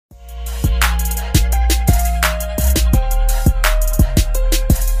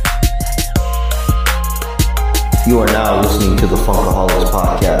You are now listening to the Funkaholics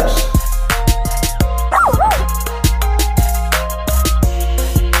Podcast.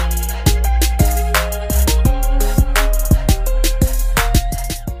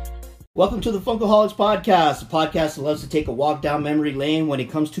 Welcome to the Funkaholics Podcast, a podcast that loves to take a walk down memory lane when it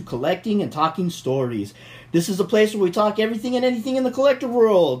comes to collecting and talking stories. This is a place where we talk everything and anything in the collector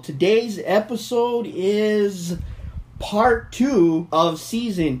world. Today's episode is part 2 of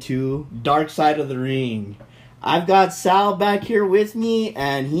season 2, Dark Side of the Ring. I've got Sal back here with me,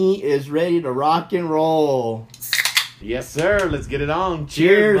 and he is ready to rock and roll. Yes, sir. Let's get it on.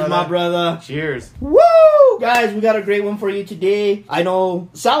 Cheers, my brother. Cheers. Woo! Guys, we got a great one for you today. I know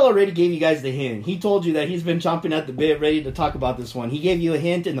Sal already gave you guys the hint. He told you that he's been chomping at the bit, ready to talk about this one. He gave you a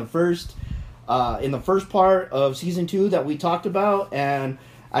hint in the first part of season 2 that we talked about, and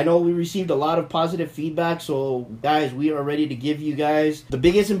I know we received a lot of positive feedback, so guys, we are ready to give you guys the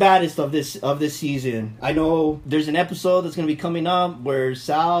biggest and baddest of this season. I know there's an episode that's going to be coming up where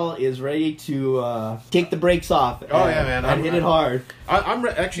Sal is ready to take the brakes off. And hit it hard.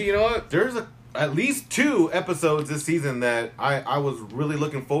 Actually, you know what? There's at least 2 episodes this season that I was really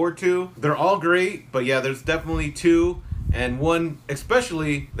looking forward to. They're all great, but yeah, there's definitely 2. And one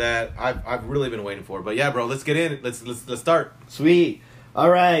especially that I've really been waiting for. But yeah, bro, let's get in. Let's start. Sweet. All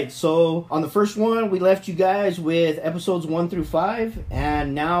right, so on the first one, we left you guys with episodes 1 through 5,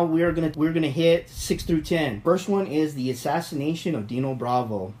 and now we're gonna hit 6 through 10. First one is the assassination of Dino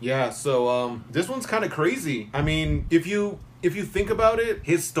Bravo. Yeah, so this one's kind of crazy. I mean, if you think about it,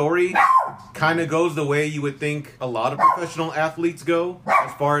 his story kind of goes the way you would think a lot of professional athletes go.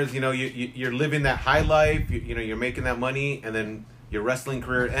 As far as, you know, you're living that high life, you're making that money, and then your wrestling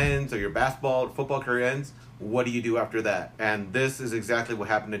career ends or your basketball or football career ends. What do you do after that? And this is exactly what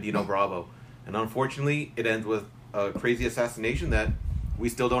happened to Dino Bravo. And unfortunately, it ends with a crazy assassination that we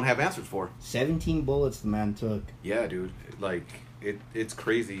still don't have answers for. 17 bullets the man took. Yeah, dude. Like, it's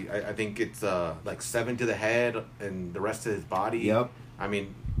crazy. I think it's like 7 to the head and the rest of his body. Yep. I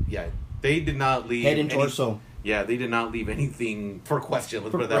mean, yeah, they did not leave... Head and torso. Yeah, they did not leave anything for question.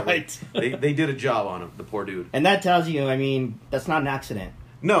 Let's put it that way. They did a job on him, the poor dude. And that tells you, I mean, that's not an accident.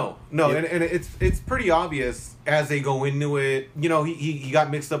 No, Yep. and it's pretty obvious as they go into it. You know, he got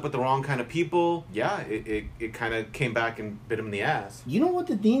mixed up with the wrong kind of people. Yeah, it kind of came back and bit him in the ass. You know what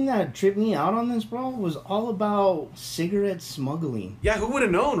the thing that tripped me out on this, bro, was all about cigarette smuggling. Yeah, who would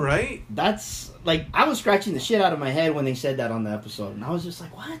have known, right? That's, like, I was scratching the shit out of my head when they said that on the episode. And I was just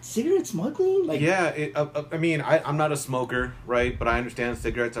like, what? Cigarette smuggling? Like, yeah, I mean, I'm not a smoker, right? But I understand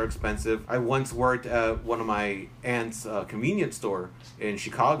cigarettes are expensive. I once worked at one of my aunt's convenience store in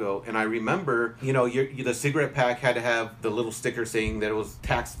Chicago, and I remember, you know, the cigarette pack had to have the little sticker saying that it was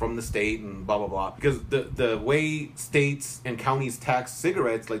taxed from the state and blah blah blah, because the way states and counties tax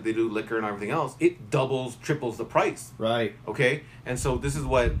cigarettes like they do liquor and everything else, it doubles, triples the price. Right. Okay, and so this is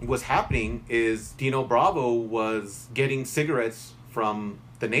what was happening is Dino Bravo was getting cigarettes from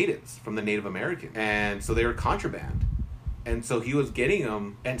the natives, from the Native Americans, and so they were contraband. And so he was getting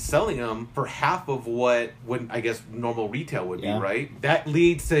them and selling them for half of what would, I guess, normal retail would be, right? That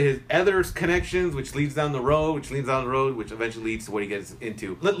leads to his other connections, which leads down the road, which eventually leads to what he gets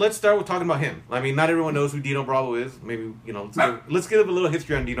into. Let's start with talking about him. I mean, not everyone knows who Dino Bravo is. Maybe, you know, let's give a little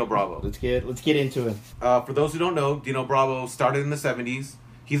history on Dino Bravo. Let's get into it. For those who don't know, Dino Bravo started in the 70s.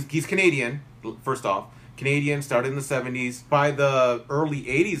 He's Canadian, first off. Canadian, started in the 70s. By the early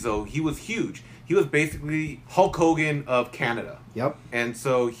 80s, though, he was huge. He was basically Hulk Hogan of Canada. Yep. And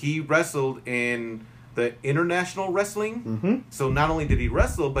so he wrestled in the international wrestling. Mm-hmm. So not only did he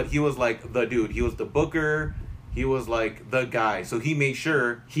wrestle, but he was like the dude. He was the booker. He was like the guy. So he made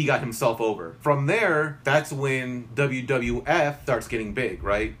sure he got himself over. From there, that's when WWF starts getting big,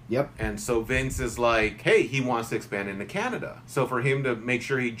 right? Yep. And so Vince is like, hey, he wants to expand into Canada. So for him to make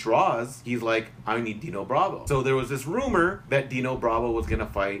sure he draws, he's like, I need Dino Bravo. So there was this rumor that Dino Bravo was going to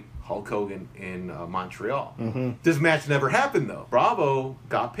fight Hulk Hogan in Montreal. Mm-hmm. This match never happened, though. Bravo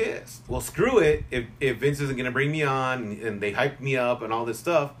got pissed. Well, screw it. If Vince isn't going to bring me on and they hyped me up and all this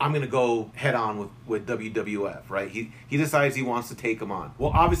stuff, I'm going to go head on with WWF, right? He decides he wants to take him on.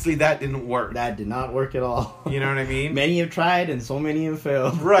 Well, obviously that didn't work. That did not work at all. You know what I mean? Many have tried and so many have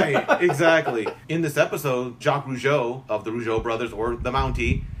failed. Right, exactly. In this episode, Jacques Rougeau of the Rougeau brothers, or the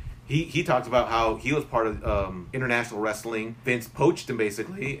Mountie, He talks about how he was part of international wrestling. Vince poached him,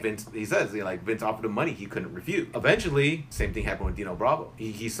 basically. He says, Vince offered him money he couldn't refuse. Eventually, same thing happened with Dino Bravo.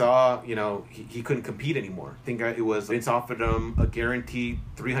 He saw, he couldn't compete anymore. I think it was Vince offered him a guaranteed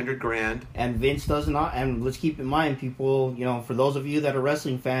 $300,000. And Vince does not, and let's keep in mind, people, for those of you that are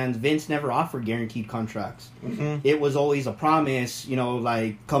wrestling fans, Vince never offered guaranteed contracts. Mm-hmm. It was always a promise,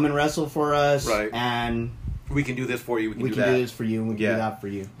 come and wrestle for us. Right. And we can do this for you. We can do do that. this for you. And we can Yeah. do that for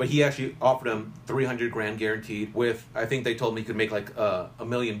you. But he actually offered him $300,000 guaranteed. With I think they told him he could make like $1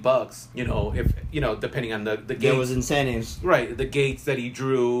 million. You know, if depending on the gates. There was incentives. Right, the gates that he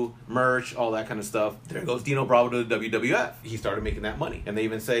drew, merch, all that kind of stuff. There goes Dino Bravo to the WWF. He started making that money, and they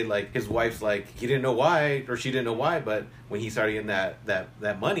even say like his wife's like he didn't know why or she didn't know why, but when he started getting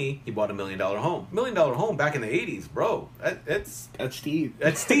that money, he bought $1 million home. $1 million home back in the '80s, bro. That's Steve.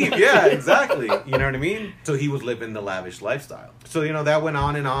 That's Steve, yeah, exactly. You know what I mean? So he was living the lavish lifestyle. So, that went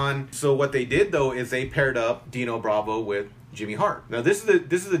on and on. So what they did, though, is they paired up Dino Bravo with Jimmy Hart. Now, this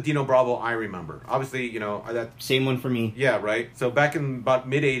is the Dino Bravo I remember. Obviously, that... Same one for me. Yeah, right? So back in about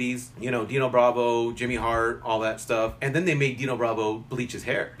mid-'80s, Dino Bravo, Jimmy Hart, all that stuff. And then they made Dino Bravo bleach his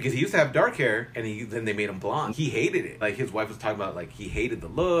hair. Because he used to have dark hair, and then they made him blonde. He hated it. Like, his wife was talking about, like, he hated the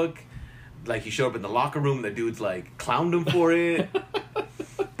look. Like, he showed up in the locker room, and the dudes, like, clowned him for it.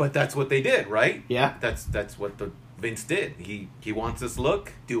 But that's what they did, right? Yeah. That's what the Vince did. He wants this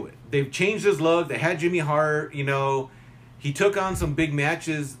look, do it. They've changed his look. They had Jimmy Hart, He took on some big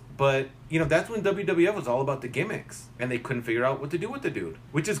matches, but, that's when WWF was all about the gimmicks. And they couldn't figure out what to do with the dude.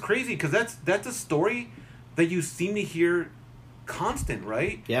 Which is crazy, because that's a story that you seem to hear constant,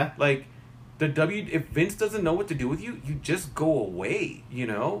 right? Yeah. Like, if Vince doesn't know what to do with you, you just go away,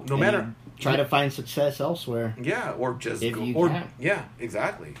 no matter... Try to find success elsewhere. Yeah, or just if go, you or can. Yeah,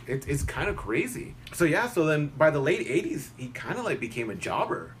 exactly. It's kind of crazy. So then by the late '80s, he kind of like became a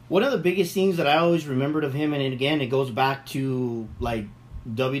jobber. One of the biggest things that I always remembered of him, and again, it goes back to like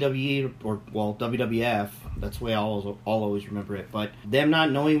WWE WWF. That's the way I'll always remember it. But them not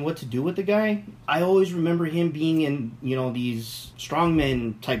knowing what to do with the guy, I always remember him being in these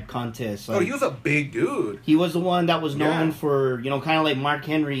strongman type contests. Like, He was a big dude. He was the one that was known for kind of like Mark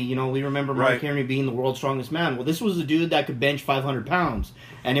Henry. We remember Mark Right. Henry being the world's strongest man. Well, this was the dude that could bench 500 pounds,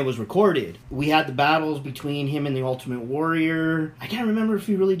 and it was recorded. We had the battles between him and the Ultimate Warrior. I can't remember if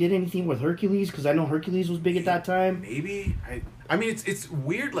he really did anything with Hercules, because I know Hercules was big at that time. Maybe I mean, it's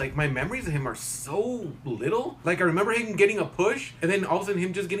weird. Like, my memories of him are so little. Like, I remember him getting a push, and then all of a sudden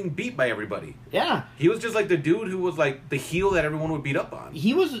him just getting beat by everybody. Yeah. He was just like the dude who was like the heel that everyone would beat up on.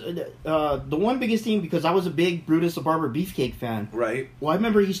 He was the one biggest thing, because I was a big Brutus the Barber Beefcake fan. Right. Well, I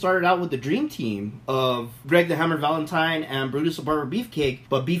remember he started out with the Dream Team of Greg the Hammer Valentine and Brutus the Barber Beefcake,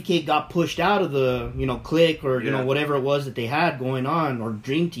 but Beefcake got pushed out of the, clique or, whatever it was that they had going on, or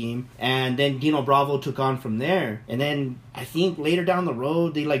Dream Team, and then Dino Bravo took on from there. And then I think later down the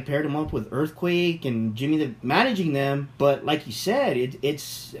road, they paired him up with Earthquake and Jimmy managing them. But like you said,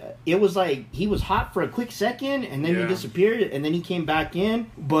 it was like he was hot for a quick second, and then he disappeared, and then he came back in.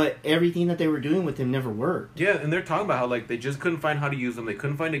 But everything that they were doing with him never worked. Yeah, and they're talking about how they just couldn't find how to use him. They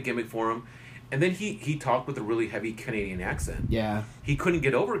couldn't find a gimmick for him. And then he talked with a really heavy Canadian accent. Yeah. He couldn't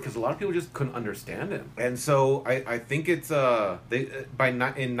get over it because a lot of people just couldn't understand him. And so I think it's in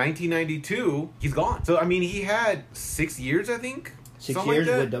 1992 he's gone. So I mean he had 6 years, I think. 6 years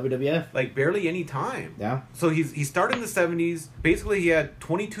with WWF. Like barely any time. Yeah. So he started in the 70s. Basically he had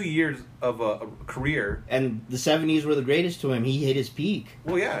 22 years of a career. And the 70s were the greatest to him. He hit his peak.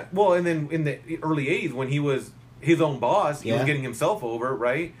 Well, yeah. Well, and then in the early 80s when he was his own boss, he was getting himself over,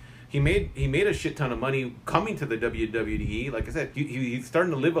 right? He made a shit ton of money coming to the WWE. Like I said, he's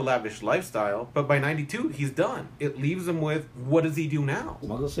starting to live a lavish lifestyle. But by 92, he's done. It leaves him with, what does he do now?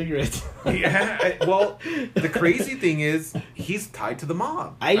 Smuggle cigarettes. Yeah. Well, the crazy thing is, he's tied to the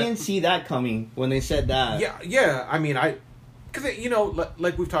mob. I didn't see that coming when they said that. Yeah. I mean, because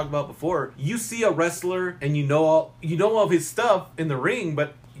like we've talked about before, you see a wrestler and you know all of his stuff in the ring,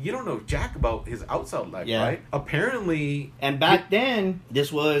 but you don't know jack about his outside life, right? Apparently... And back then,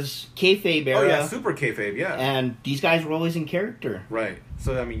 this was kayfabe era. Oh, yeah, super kayfabe, yeah. And these guys were always in character. Right.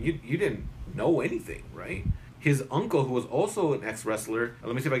 So, I mean, you didn't know anything, right? His uncle, who was also an ex-wrestler,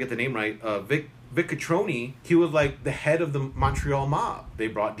 let me see if I get the name right, Vic Catroni, he was like the head of the Montreal mob. They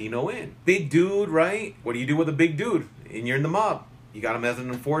brought Dino in. Big dude, right? What do you do with a big dude? And you're in the mob. You got him as an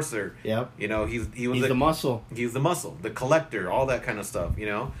enforcer. Yep. He was He's the muscle. He's the muscle, the collector, all that kind of stuff,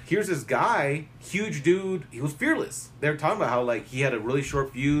 Here's this guy, huge dude, he was fearless. They're talking about how, he had a really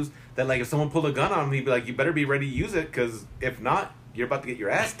short fuse, that, if someone pulled a gun on him, he'd be like, you better be ready to use it, because if not, you're about to get your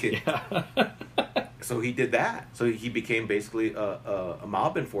ass kicked. Yeah. So he did that. So he became basically a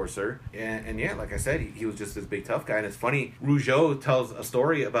mob enforcer. And yeah, like I said, he was just this big tough guy. And it's funny, Rougeau tells a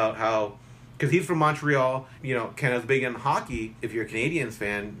story about how, because he's from Montreal, Canada's big in hockey. If you're a Canadiens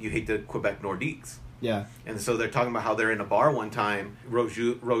fan, you hate the Quebec Nordiques. Yeah. And so they're talking about how they're in a bar one time.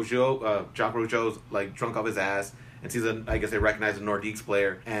 Jacques Rougeau's drunk off his ass. and sees I guess they recognize a Nordiques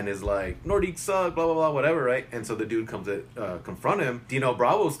player and is like, Nordiques suck, blah blah blah, whatever, right? And so the dude comes to confront him. Dino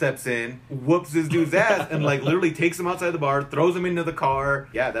Bravo steps in, whoops this dude's ass, and like literally takes him outside the bar, throws him into the car.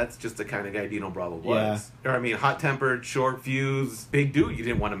 Yeah, that's just the kind of guy Dino Bravo was. Or I mean, hot tempered, short fuse, big dude you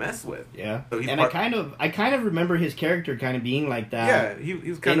didn't want to mess with. Yeah. So he's and I kind of remember his character kind of being like that. Yeah, he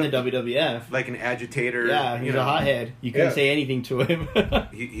was kind in of the WWF, like an agitator. Yeah, he's a hothead. You couldn't say anything to him.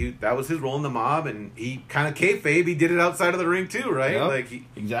 he that was his role in the mob, and he kind of kayfabe. He did it outside of the ring too, right? Yep,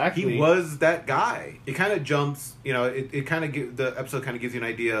 like he was that guy. It kind of jumps, it kind of the episode kind of gives you an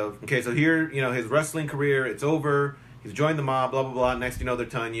idea of, okay, so here, his wrestling career, it's over. He's joined the mob, blah, blah, blah. Next thing you know, they're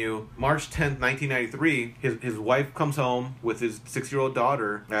telling you, March 10th, 1993, his wife comes home with his 6-year-old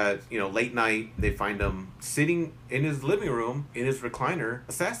daughter at, late night. They find him sitting in his living room, in his recliner,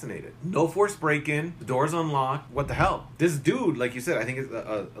 assassinated. No forced break-in. The door's unlocked. What the hell? This dude, like you said, I think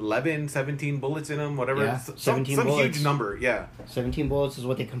it's 11, 17 bullets in him, whatever. Yeah, 17 some bullets. huge number, yeah. 17 bullets is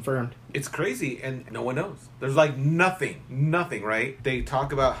what they confirmed. It's crazy, and no one knows. There's like nothing, right? They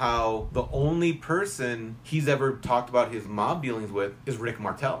talk about how the only person he's ever talked about his mob dealings with is Rick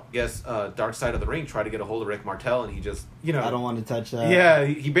Martel. Yes, Dark Side of the Ring tried to get a hold of Rick Martel, and he just, I don't want to touch that. Yeah,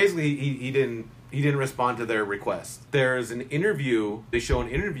 he basically, he didn't respond to their request. There's an interview, they show an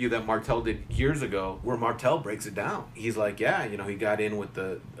interview that Martel did years ago where Martel breaks it down. He's like, yeah, he got in with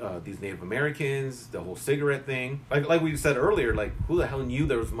these Native Americans, the whole cigarette thing. Like we said earlier, like, who the hell knew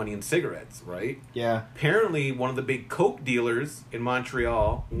there was money in cigarettes, right? Yeah. Apparently, one of the big coke dealers in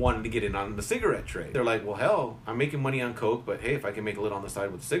Montreal wanted to get in on the cigarette trade. They're like, well, hell, I'm making money on coke, but hey, if I can make a little on the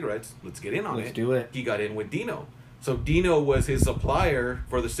side with cigarettes, let's get in on it. Let's do it. He got in with Dino. So Dino was his supplier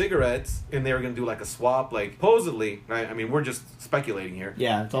for the cigarettes, and they were going to do like a swap, like supposedly, right? I mean, we're just speculating here.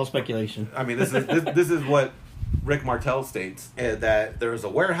 Yeah, it's all speculation. I mean, this is what Rick Martel states, that there's a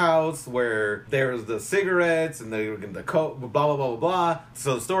warehouse where there's the cigarettes and the coke, blah, blah, blah, blah, blah.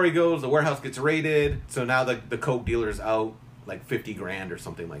 So the story goes, the warehouse gets raided, so now the coke dealer's out like $50,000 or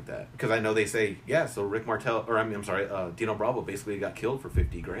something like that. Because I know they say, yeah, so Rick Martel, or I'm sorry, Dino Bravo basically got killed for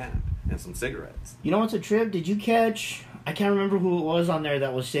 $50,000 and some cigarettes. You know what's a trip? Did you catch? I can't remember who it was on there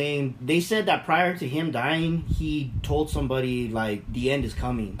that was saying, they said that prior to him dying, he told somebody like, the end is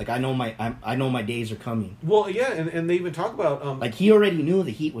coming. Like, I know my days are coming. Well, yeah, and they even talk about like, he already knew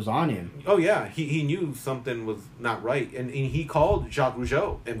the heat was on him. Oh yeah, he knew something was not right, and he called Jacques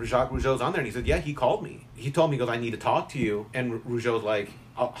Rougeau, and Jacques Rougeau's on there, and he said, yeah, he called me. He told me, he goes, I need to talk to you, and Rougeau's like,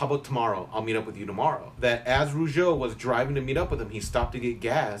 how about tomorrow? I'll meet up with you tomorrow. That as Rougeau was driving to meet up with him, he stopped to get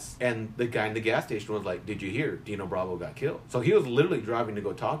gas, and the guy in the gas station was like, did you hear? Dino Bravo got killed. So he was literally driving to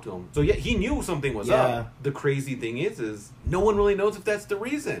go talk to him. So yeah, he knew something was up. The crazy thing is no one really knows if that's the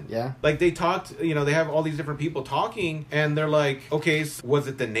reason. Yeah. Like they talked, they have all these different people talking, and they're like, okay, so was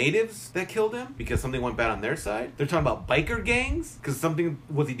it the natives that killed him? Because something went bad on their side? They're talking about biker gangs?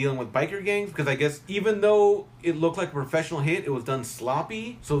 Was he dealing with biker gangs? Because I guess even though it looked like a professional hit, it was done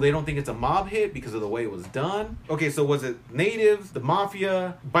sloppy, so they don't think it's a mob hit because of the way it was done. Okay, so was it natives, the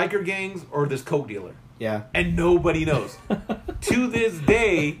mafia, biker gangs, or this coke dealer? Yeah. And nobody knows. To this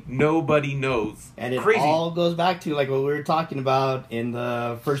day, nobody knows. And it Crazy. all goes back to like what we were talking about in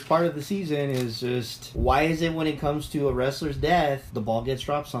the first part of the season, is just, why is it when it comes to a wrestler's death, the ball gets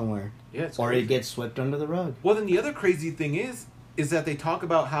dropped somewhere? Yeah, it's or crazy. it gets swept under the rug. Well, then the other crazy thing is that they talk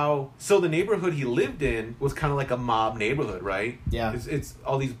about how, so the neighborhood he lived in was kind of like a mob neighborhood, right? Yeah. It's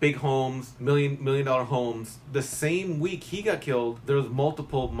all these big homes, million dollar homes. The same week he got killed, there was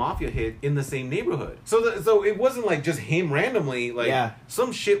multiple mafia hit in the same neighborhood. So it wasn't like just him randomly. Like,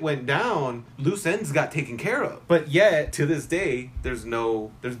 some shit went down, loose ends got taken care of. But yet, to this day, there's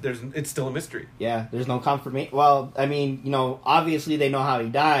it's still a mystery. Yeah, there's no confirmation. Well, I mean, obviously they know how he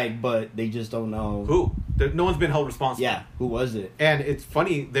died, but they just don't know who. No one's been held responsible. Yeah, who was it? And it's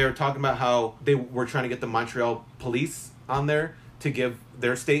funny, they were talking about how they were trying to get the Montreal police on there to give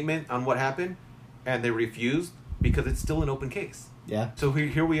their statement on what happened, and they refused because it's still an open case. Yeah. So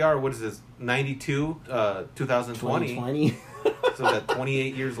here we are, what is this, 92, 2020. 2020. So that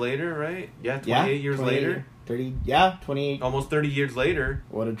 28 years later, right? Yeah, 28 years later. 28. Almost 30 years later.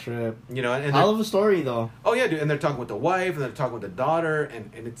 What a trip. And hell of a story, though. Oh, yeah, dude. And they're talking with the wife, and they're talking with the daughter, and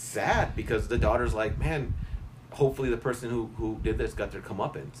it's sad because the daughter's like, man, hopefully the person who did this got their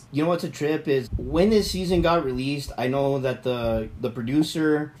comeuppance. You know what's a trip is, when this season got released, I know that the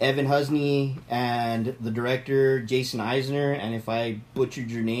producer, Evan Husney, and the director, Jason Eisner, and if I butchered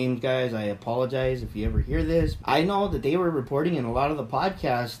your names, guys, I apologize if you ever hear this. I know that they were reporting in a lot of the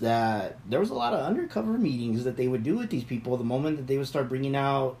podcasts that there was a lot of undercover meetings that they would do with these people the moment that they would start bringing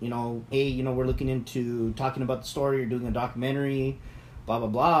out, hey, we're looking into talking about the story or doing a documentary. blah blah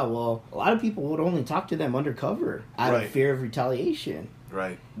blah. Well, a lot of people would only talk to them undercover out Right. of fear of retaliation.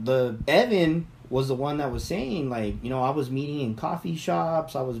 Right. The Evan was the one that was saying, like, you know, I was meeting in coffee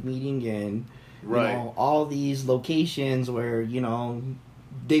shops, I was meeting in, Right. you know, all these locations where, you know,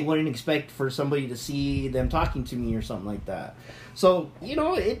 they wouldn't expect for somebody to see them talking to me or something like that. So, you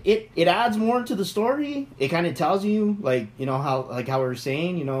know, it adds more to the story. It kind of tells you, like, you know, how we were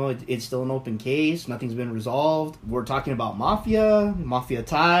saying, you know, it's still an open case. Nothing's been resolved. We're talking about mafia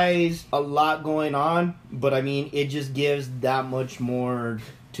ties, a lot going on. But, I mean, it just gives that much more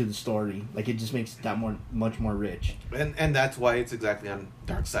to the story. Like, it just makes it that much more rich. And that's why it's exactly on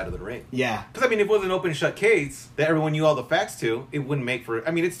Dark Side of the Ring. Yeah. Because, I mean, if it was an open shut case that everyone knew all the facts to, it wouldn't make for...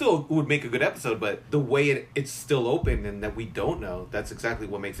 I mean, it still would make a good episode, but the way it's still open and that we don't know, that's exactly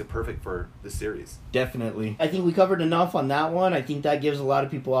what makes it perfect for the series. Definitely. I think we covered enough on that one. I think that gives a lot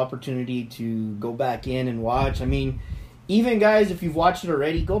of people opportunity to go back in and watch. I mean, even guys, if you've watched it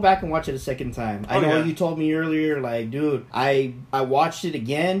already, go back and watch it a second time. I know you told me earlier, like, dude, I watched it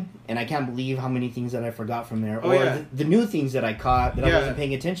again, and I can't believe how many things that I forgot from there. The new things that I caught that I wasn't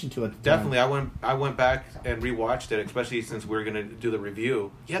paying attention to at the time. Definitely. I went back and rewatched it, especially since we're going to do the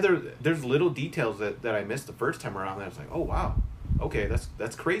review. Yeah, there's little details that I missed the first time around that I was like, oh, wow. Okay,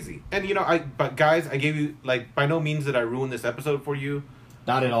 that's crazy. And, you know, but guys, I gave you, like, by no means did I ruin this episode for you.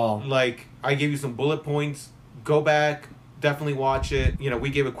 Not at all. Like, I gave you some bullet points. Go back. Definitely watch it. You know, we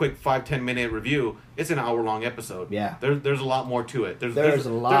gave a quick 5-10 minute review. It's an hour-long episode. Yeah. There's a lot more to it. There's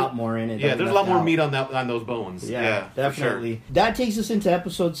a lot more in it. Yeah, there's a lot more meat on those bones. Yeah, definitely. For sure. That takes us into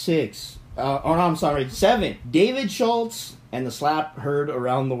episode 6. Oh, no, I'm sorry, 7. David Schultz and the slap heard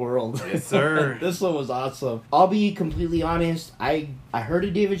around the world. Yes, sir. This one was awesome. I'll be completely honest. I heard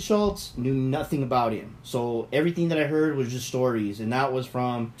of David Schultz, knew nothing about him. So everything that I heard was just stories. And that was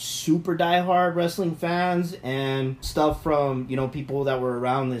from super diehard wrestling fans and stuff from, you know, people that were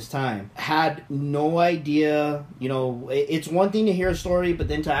around this time. Had no idea, you know, it's one thing to hear a story, but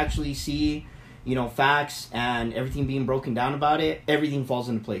then to actually see, you know, facts and everything being broken down about it, everything falls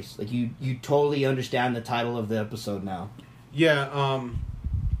into place. Like, you totally understand the title of the episode now. Yeah,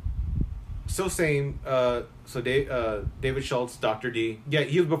 David Schultz, Dr. D. Yeah,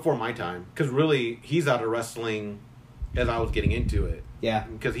 he was before my time. Because really, he's out of wrestling as I was getting into it. Yeah.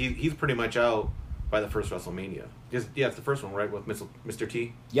 Because he's pretty much out by the first WrestleMania. It's the first one, right? With Mr.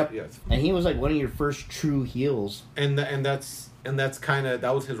 T? Yep. Yes. And he was like one of your first true heels. And that's kind of,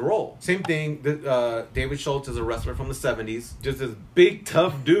 that was his role. Same thing, David Schultz is a wrestler from the 70s. Just this big,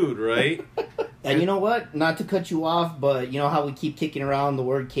 tough dude, right? And you know what? Not to cut you off, but you know how we keep kicking around the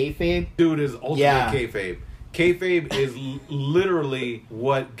word kayfabe? Dude is ultimate kayfabe. Kayfabe is literally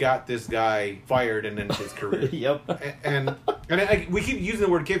what got this guy fired and ended his career. Yep. And we keep using the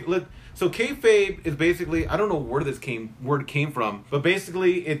word kayfabe. So kayfabe is basically, I don't know where this word came from, but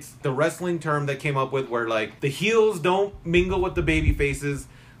basically it's the wrestling term that came up with where, like, the heels don't mingle with the baby faces.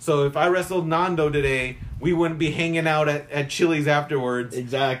 So if I wrestled Nando today, we wouldn't be hanging out at Chili's afterwards.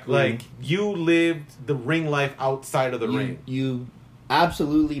 Exactly. Like, you lived the ring life outside of the ring. You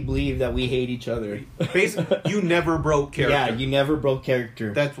absolutely believe that we hate each other. Basically, you never broke character. Yeah, you never broke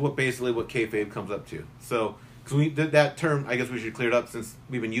character. That's basically what kayfabe comes up to. So, because we did that term, I guess we should clear it up since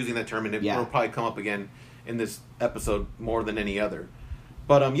we've been using that term, and it will probably come up again in this episode more than any other.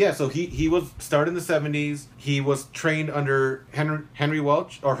 But so he was started in the 70s. He was trained under Henry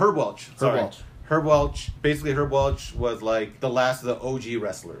Welch or Herb Welch. Herb Welch. Basically, Herb Welch was like the last of the OG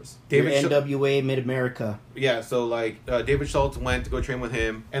wrestlers. NWA Mid America. Yeah, so like David Schultz went to go train with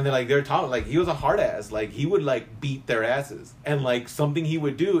him, and then like they're talking like he was a hard ass. Like he would like beat their asses, and like something he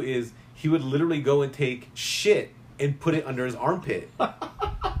would do is he would literally go and take shit and put it under his armpit,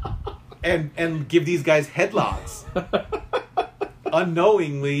 and give these guys headlocks.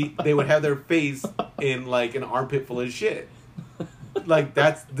 Unknowingly, they would have their face in like an armpit full of shit. Like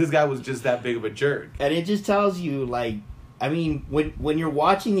this guy was just that big of a jerk. And it just tells you, like, I mean, when you're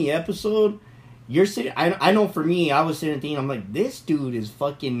watching the episode, you're sitting. I know for me, I was sitting thinking, I'm like, this dude is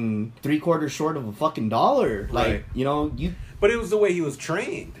fucking $0.75 short of a fucking dollar. Like, right. You know, But it was the way he was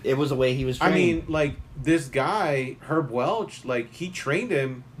trained. It was the way he was trained. I mean, like, this guy, Herb Welch, like, he trained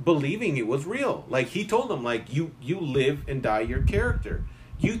him believing it was real. Like, he told him, like, you live and die your character.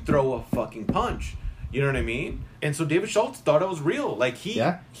 You throw a fucking punch. You know what I mean? And so David Schultz thought it was real. Like, he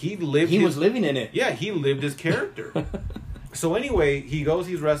lived He was living in it. Yeah, he lived his character. So anyway, he goes,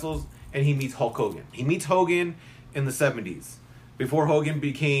 he wrestles, and he meets Hulk Hogan. He meets Hogan in the 70s. Before Hogan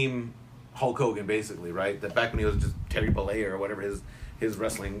became Hulk Hogan, basically, right? That back when he was just Terry Bollea or whatever his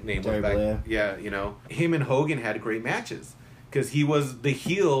wrestling name was back. Bollea. Yeah, you know. Him and Hogan had great matches. Because he was the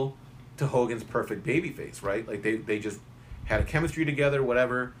heel to Hogan's perfect babyface, right? Like, they just had a chemistry together,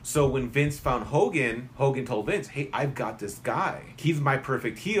 whatever. So when Vince found Hogan, Hogan told Vince, hey, I've got this guy. He's my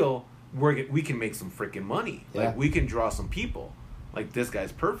perfect heel. We can make some freaking money. Yeah. Like, we can draw some people. Like, this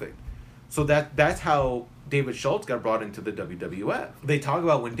guy's perfect. So that's how David Schultz got brought into the WWF. They talk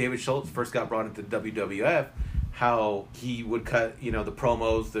about when David Schultz first got brought into WWF, how he would cut, the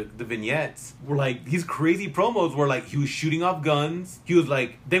promos, the vignettes were like, these crazy promos were like, he was shooting off guns. He was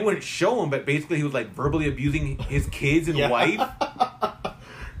like, they wouldn't show him, but basically he was like verbally abusing his kids and wife.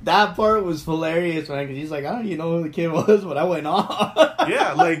 That part was hilarious, man, because he's like, I don't even know who the kid was, but I went on.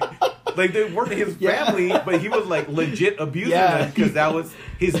 Yeah, like they weren't his family, but he was like legit abusing them because that was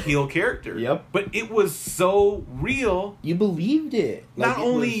his heel character. Yep. But it was so real. You believed it. Not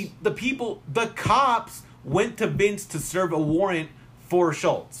only the people, the cops went to Vince to serve a warrant for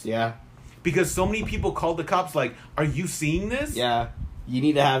Schultz. Yeah. Because so many people called the cops like, are you seeing this? Yeah. You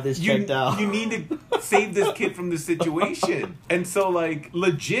need to have this checked out. You need to save this kid from this situation. And so, like,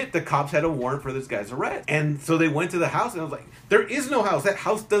 legit, the cops had a warrant for this guy's arrest. And so they went to the house, and I was like, there is no house. That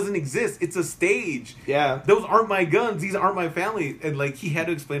house doesn't exist. It's a stage. Yeah. Those aren't my guns. These aren't my family. And, like, he had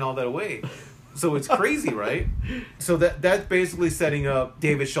to explain all that away. So it's crazy, right? So that's basically setting up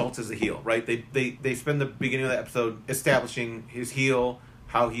David Schultz as a heel, right? They spend the beginning of the episode establishing his heel,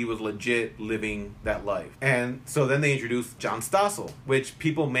 how he was legit living that life. And so then they introduced John Stossel, which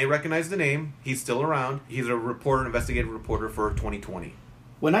people may recognize the name. He's still around. He's a reporter, investigative reporter for 2020.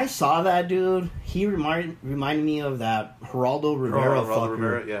 When I saw that dude, he reminded me of that Geraldo Rivera fucker.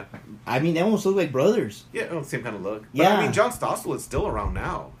 Rivera, yeah. I mean, they almost look like brothers. Yeah, same kind of look. But, Yeah. I mean, John Stossel is still around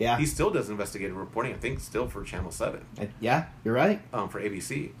now. Yeah. He still does investigative reporting, I think, still for Channel 7. Yeah, you're right. For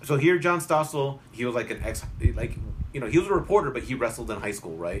ABC. So here, John Stossel, he was like he was a reporter, but he wrestled in high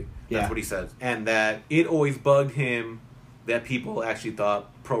school, right? That's Yeah. what he says. And that it always bugged him that people actually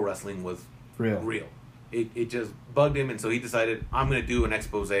thought pro wrestling was real. It just bugged him, and so he decided, I'm going to do an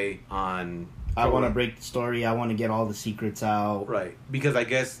expose on... I want to break the story. I want to get all the secrets out. Right. Because I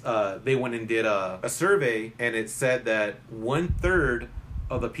guess they went and did a survey, and it said that 1/3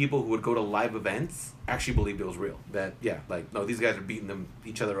 of the people who would go to live events actually believed it was real. That, no, these guys are beating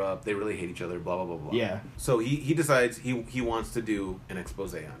each other up. They really hate each other, blah, blah, blah, blah. Yeah. So he decides he wants to do an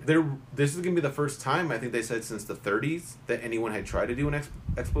expose on it. This is going to be the first time, I think they said, since the 30s that anyone had tried to do an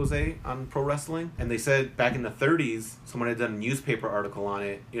expose on pro wrestling. And they said back in the 30s, someone had done a newspaper article on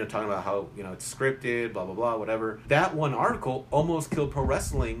it, talking about how, it's scripted, blah, blah, blah, whatever. That one article almost killed pro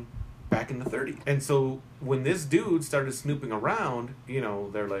wrestling back in the 30s. And so when this dude started snooping around,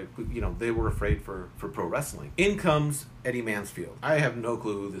 they're like, they were afraid for pro wrestling. In comes Eddie Mansfield. I have no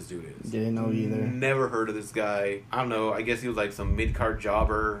clue who this dude is. Didn't know either. Never heard of this guy. I don't know. I guess he was like some mid-card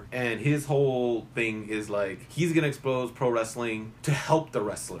jobber. And his whole thing is like, he's going to expose pro wrestling to help the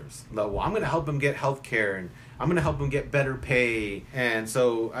wrestlers. Well, I'm going to help them get health care, and I'm going to help him get better pay. And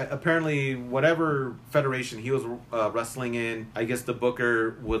so apparently whatever federation he was wrestling in, I guess the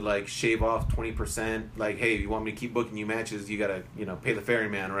booker would like shave off 20%. Like, hey, if you want me to keep booking you matches, you got to, pay the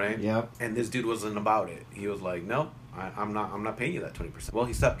ferryman, right? Yep. And this dude wasn't about it. He was like, nope. I'm not paying you that 20%. Well,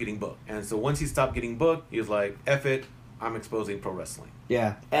 he stopped getting booked. And so once he stopped getting booked, he was like, F it, I'm exposing pro wrestling.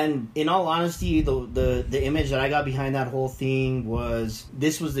 Yeah. And in all honesty, the image that I got behind that whole thing was,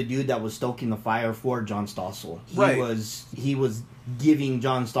 this was the dude that was stoking the fire for John Stossel. He was giving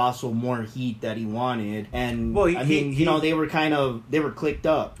John Stossel more heat that he wanted. And well, they were clicked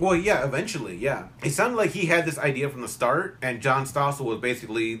up. Well, yeah, eventually, yeah. It sounded like he had this idea from the start, and John Stossel was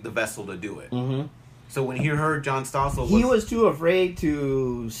basically the vessel to do it. Mm-hmm. So when he heard John Stossel, he was too afraid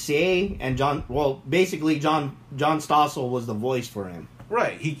to say, and John Stossel was the voice for him.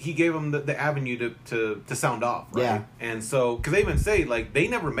 Right, he gave him the avenue to sound off, right? Yeah. And so, because they even say, like, they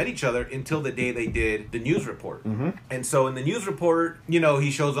never met each other until the day they did the news report. Mm-hmm. And so in the news report,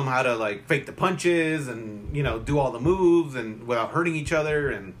 he shows them how to, like, fake the punches and, do all the moves and without hurting each other.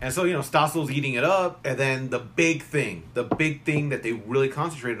 And so, Stossel's eating it up. And then the big thing that they really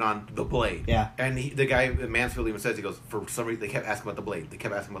concentrated on, the blade. Yeah. And the guy, Mansfield even says, he goes, for some reason, they kept asking about the blade.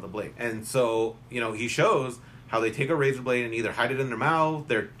 And so, he shows how they take a razor blade and either hide it in their mouth,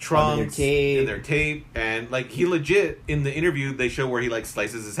 their trunks, in their tape. And, like, he legit, in the interview, they show where he, like,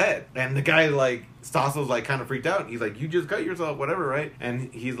 slices his head. And the guy, like, Stossel's, like, kind of freaked out. He's like, you just cut yourself, whatever, right? And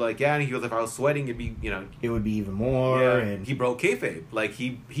he's like, yeah. And he goes, if I was sweating, it'd be, it would be even more. Yeah. And he broke kayfabe. Like,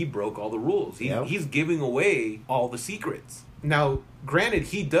 he broke all the rules. He's giving away all the secrets. Now, granted,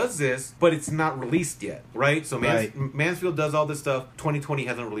 he does this, but it's not released yet, right? So Mansfield does all this stuff. 2020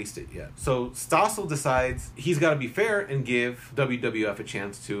 hasn't released it yet. So Stossel decides he's got to be fair and give WWF a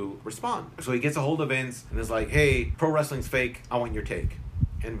chance to respond. So he gets a hold of Vince and is like, hey, pro wrestling's fake. I want your take.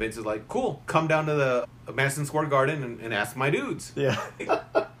 And Vince is like, cool, come down to the Madison Square Garden and ask my dudes. Yeah.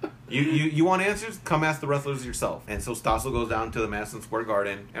 You want answers? Come ask the wrestlers yourself. And so Stossel goes down to the Madison Square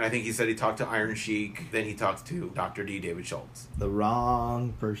Garden, and I think he said he talked to Iron Sheik, then he talks to Dr. D, David Schultz. The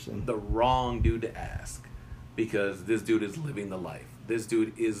wrong person. The wrong dude to ask, because this dude is living the life. This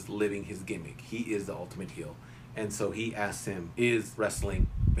dude is living his gimmick. He is the ultimate heel. And so he asks him, is wrestling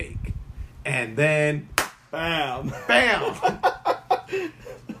fake? And then, Bam. bam!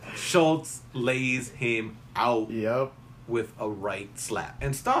 Schultz lays him out. Yep. With a right slap.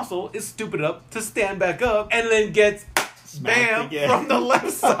 And Stossel is stupid enough to stand back up and then gets bam from the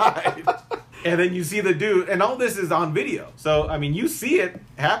left side. And then you see the dude, and all this is on video. So, I mean, you see it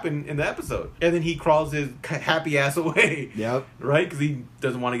happen in the episode. And then he crawls his happy ass away. Yep. Right? Because he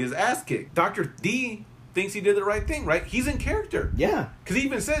doesn't want to get his ass kicked. Dr. D thinks he did the right thing, right? He's in character. Yeah. Because he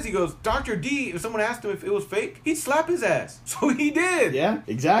even says, he goes, Dr. D, if someone asked him if it was fake, he'd slap his ass. So he did. Yeah,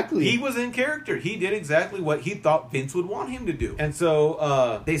 exactly. He was in character. He did exactly what he thought Vince would want him to do. And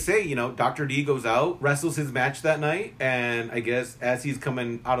so they say, you know, Dr. D goes out, wrestles his match that night, and I guess as he's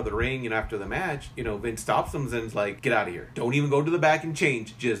coming out of the ring, you know, after the match, you know, Vince stops him and is like, get out of here. Don't even go to the back and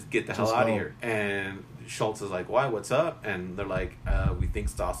change. Just get the hell out of here. And Schultz is like, why? What's up? And they're like, we think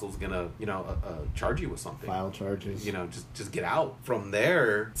Stossel's gonna, you know, charge you with something. File charges. You know, just get out. From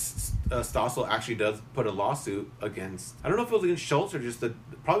there, Stossel actually does put a lawsuit against, I don't know if it was against Schultz or just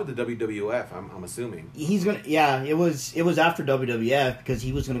probably the WWF, I'm assuming. He's gonna, yeah, it was after WWF because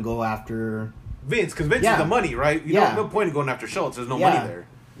he was gonna go after Vince, because Vince is the money, right? You know, no point in going after Schultz. There's no money there.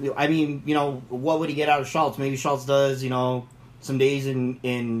 I mean, you know, what would he get out of Schultz? Maybe Schultz does, you know, some days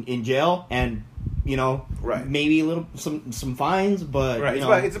in jail and, you know, right, maybe a little some fines, but right, you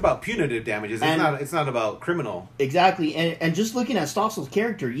know, it's about punitive damages. It's not about criminal. Exactly, and just looking at Stossel's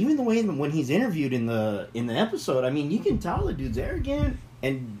character, even the way when he's interviewed in the episode, I mean, you can tell the dude's arrogant,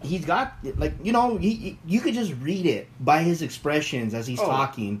 and he's got, like, you know, you could just read it by his expressions as he's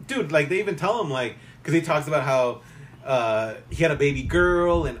talking. Dude, like, they even tell him, like, because he talks about how he had a baby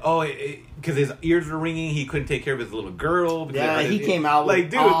girl, and because his ears were ringing, he couldn't take care of his little girl. He came out with,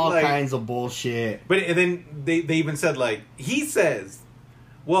 like, dude, all kinds of bullshit. But and then they even said, like, he says,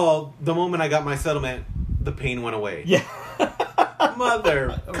 well, the moment I got my settlement, the pain went away. Yeah. Come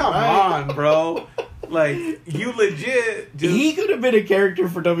on, bro. Like, you legit just... He could have been a character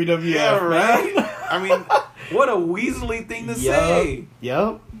for WWF. Yeah, right? I mean, what a weaselly thing to say.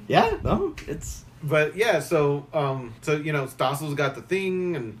 Yep. Yeah, no, it's... But, yeah, so you know, Stossel's got the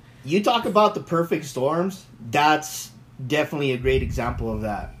thing, and... You talk about the perfect storms, that's definitely a great example of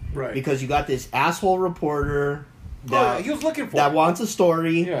that. Right. Because you got this asshole reporter that he was looking for that wants a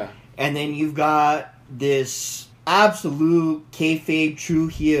story. Yeah. And then you've got this absolute kayfabe true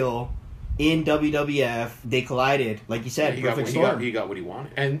heel in WWF. They collided. Like you said, perfect storm. He got what he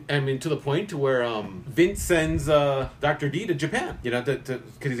wanted. And I mean, to the point to where Vince sends Dr. D to Japan, you know, because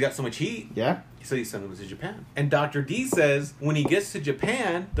he's got so much heat. Yeah. So he sent him to Japan. And Dr. D says when he gets to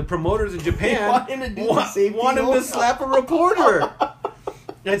Japan, the promoters in Japan want him to slap a reporter.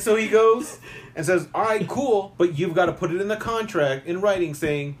 And so he goes and says, all right, cool, but you've got to put it in the contract in writing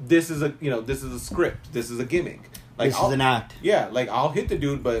saying this is a script. This is a gimmick. Like, this is an act. Yeah, like, I'll hit the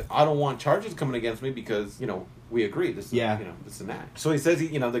dude, but I don't want charges coming against me because, you know, we agree. This is, you know, this is an act. So he says,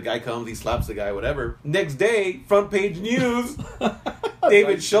 the guy comes, he slaps the guy, whatever. Next day, front page news,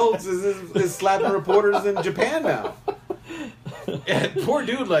 David Schultz is slapping reporters in Japan now. And poor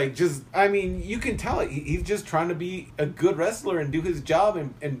dude, like, just, I mean, you can tell he's just trying to be a good wrestler and do his job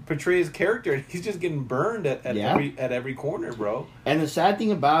and portray his character. And he's just getting burned at every corner, bro. And the sad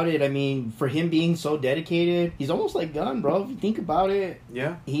thing about it, I mean, for him being so dedicated, he's almost like Gunn, bro. If you think about it,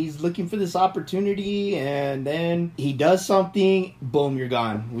 yeah, he's looking for this opportunity, and then he does something, boom, you're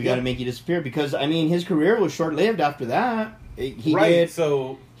gone. We got to make you disappear. Because, I mean, his career was short-lived after that.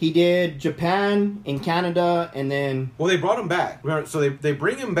 He did Japan and Canada, and then... Well, they brought him back. So they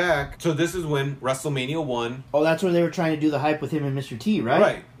bring him back. So this is when WrestleMania 1... Oh, that's where they were trying to do the hype with him and Mr. T, right?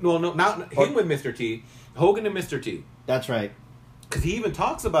 Right. Well, no, not him with Mr. T. Hogan and Mr. T. That's right. Because he even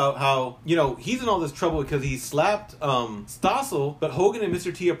talks about how, you know, he's in all this trouble because he slapped Stossel, but Hogan and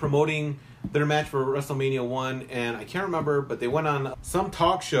Mr. T are promoting their match for WrestleMania 1, and I can't remember, but they went on some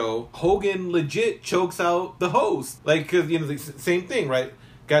talk show. Hogan legit chokes out the host. Like, because, you know, the same thing, right?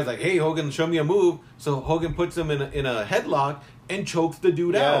 Guy's like, hey, Hogan, show me a move. So Hogan puts him in a headlock and chokes the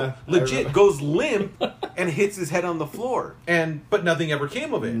dude out. Legit goes limp and hits his head on the floor. But nothing ever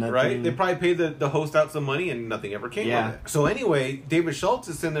came of it, right? They probably paid the host out some money and nothing ever came of it. So anyway, David Schultz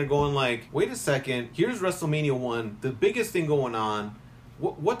is sitting there going like, wait a second, here's WrestleMania 1, the biggest thing going on.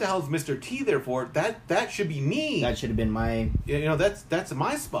 what the hell is Mr. T there for? That should be me. That should have been my... You know, that's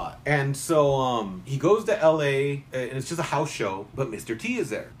my spot. And so he goes to LA, and it's just a house show, but Mr. T is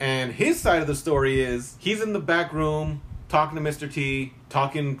there. And his side of the story is he's in the back room talking to Mr. T,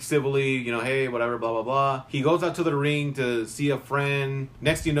 talking civilly, you know, hey, whatever, blah, blah, blah. He goes out to the ring to see a friend.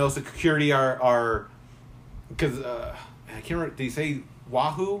 Next thing you know, security are because I can't remember, did he say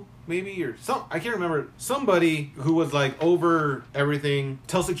Wahoo? Maybe, or some, I can't remember. Somebody who was like over everything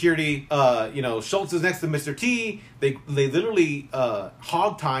tells security, you know, Schultz is next to Mr. T. They literally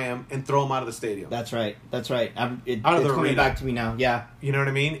hog tie him and throw him out of the stadium. That's right. That's right. Out of it's the coming arena. back to me now. Yeah. You know what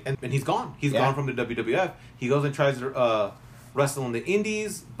I mean? And he's gone. He's gone from the WWF. He goes and tries to wrestle in the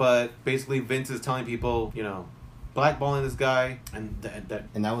Indies, but basically Vince is telling people, you know, blackballing this guy, and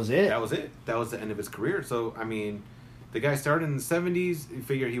And that was it. That was it. That was the end of his career. So I mean. The guy started in the 70s. You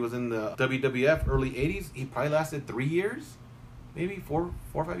figure he was in the WWF early 80s. He probably lasted 3 years. Maybe 4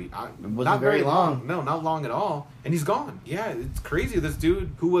 or 5 years. It wasn't very long. No, not long at all. And he's gone. Yeah, it's crazy. This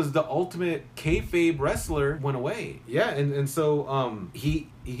dude who was the ultimate kayfabe wrestler went away. Yeah, and so he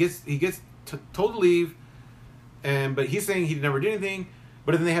gets told to leave, but he's saying he never did anything.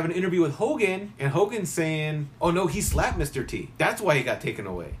 But then they have an interview with Hogan, and Hogan's saying, "Oh no, he slapped Mr. T. That's why he got taken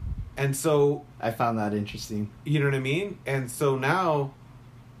away." And so I found that interesting. You know what I mean? And so now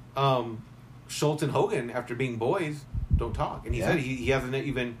Schultz and Hogan, after being boys, don't talk. And he said he hasn't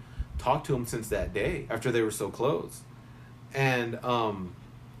even talked to him since that day, after they were so close. And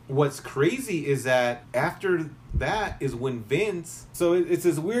what's crazy is that after that is when Vince... So it's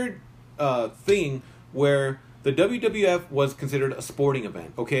this weird thing where the WWF was considered a sporting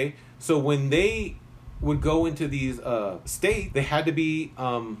event, okay? So when they would go into these states, they had to be...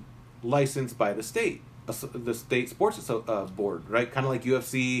 licensed by the state sports board, right? Kind of like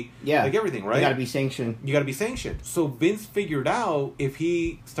UFC, like everything, right? You gotta be sanctioned. You gotta be sanctioned. So Vince figured out if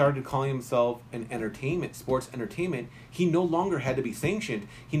he started calling himself an sports entertainment, he no longer had to be sanctioned.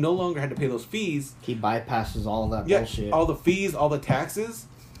 He no longer had to pay those fees. He bypasses all that bullshit. All the fees, all the taxes.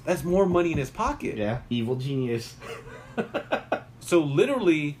 That's more money in his pocket. Yeah, evil genius. So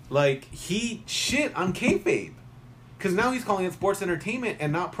literally, like, he shit on kayfabe. Because now he's calling it sports entertainment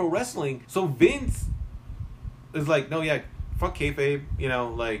and not pro wrestling. So Vince is like, no, yeah, fuck kayfabe. You know,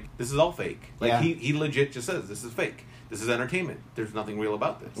 like, this is all fake. Like, he legit just says, this is fake. This is entertainment. There's nothing real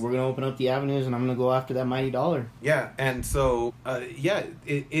about this. We're going to open up the avenues, and I'm going to go after that mighty dollar. Yeah, and so,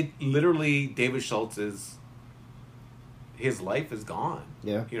 it literally, David Schultz's, his life is gone.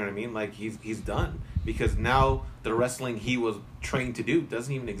 Yeah. You know what I mean? Like, he's done. Because now the wrestling he was trained to do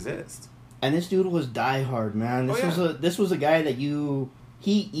doesn't even exist. And this dude was diehard, man. This was a guy that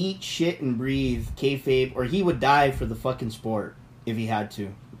he eat shit and breathe kayfabe, or he would die for the fucking sport if he had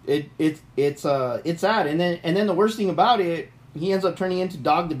to. It's sad. And then the worst thing about it, he ends up turning into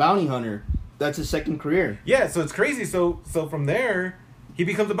Dog the Bounty Hunter. That's his second career. Yeah, so it's crazy. So from there, he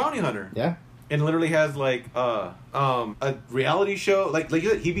becomes a bounty hunter. Yeah. And literally has like a reality show. Like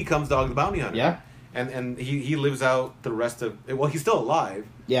you said, he becomes Dog the Bounty Hunter. Yeah. And he lives out the rest of... Well, he's still alive.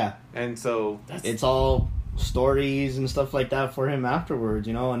 Yeah. And so... It's all stories and stuff like that for him afterwards.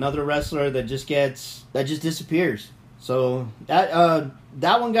 You know, another wrestler that just disappears. So that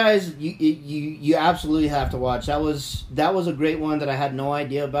one, guys, you absolutely have to watch. That was a great one that I had no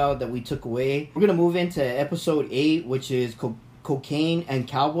idea about that we took away. We're going to move into episode 8, which is Cocaine and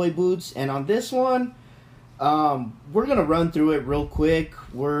Cowboy Boots. And on this one... we're gonna run through it real quick.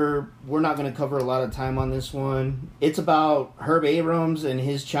 We're not gonna cover a lot of time on this one. It's about Herb Abrams and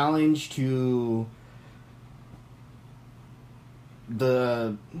his challenge to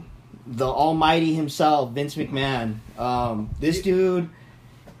the almighty himself, Vince McMahon. This dude,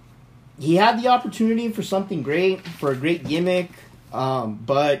 he had the opportunity for something great, for a great gimmick,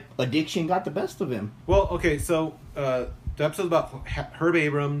 but addiction got the best of him. Well, okay, so the episode's about Herb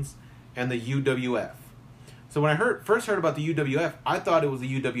Abrams and the UWF. So when I first heard about the UWF, I thought it was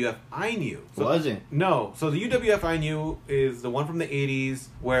the UWF I knew. So, wasn't? No. So the UWF I knew is the one from the 80s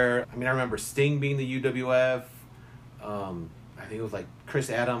where, I remember Sting being the UWF. I think it was like Chris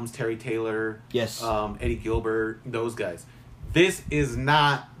Adams, Terry Taylor. Yes. Eddie Gilbert, those guys. This is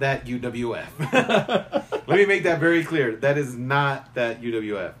not that UWF. Let me make that very clear. That is not that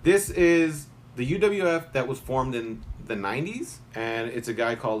UWF. This is the UWF that was formed in the 90s, and it's a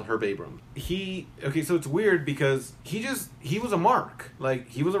guy called Herb Abrams. So it's weird because he was a mark. Like,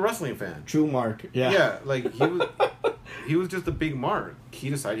 he was a wrestling fan. True mark. Yeah. Yeah, like he was just a big mark. He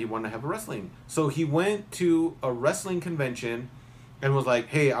decided he wanted to have a wrestling. So he went to a wrestling convention and was like,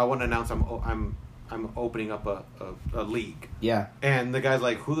 "Hey, I want to announce I'm opening up a league." Yeah. And the guy's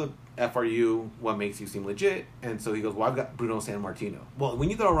like, "Who the F are you? What makes you seem legit? And so he goes, well, I've got Bruno Sammartino. Well, when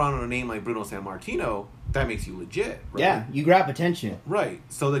you throw around a name like Bruno Sammartino, that makes you legit, right? Yeah, you grab attention. Right.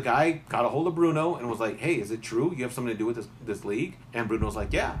 So the guy got a hold of Bruno and was like, hey, is it true you have something to do with this league? And Bruno's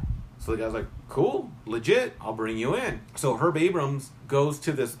like, yeah. So the guy's like, cool, legit, I'll bring you in. So Herb Abrams goes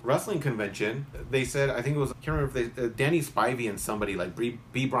to this wrestling convention. They said, I think it was, I can't remember if they, Danny Spivey and somebody, like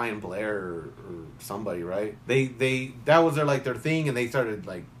B. Brian Blair or somebody, right? That was their thing, and they started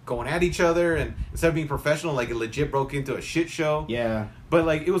like going at each other, and instead of being professional, like it legit broke into a shit show. Yeah. But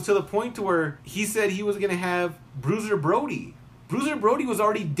like it was to the point to where he said he was going to have Bruiser Brody. Bruiser Brody was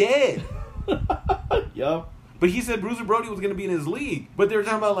already dead. Yup. But he said Bruiser Brody was going to be in his league. But they were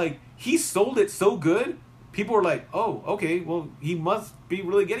talking about, like, he sold it so good, people were like, oh, okay, well, he must be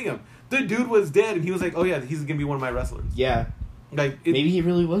really getting him. The dude was dead, and he was like, oh, yeah, he's going to be one of my wrestlers. Yeah. Like Maybe he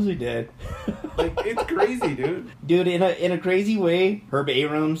really wasn't dead. Like, it's crazy, dude. Dude, in a crazy way, Herb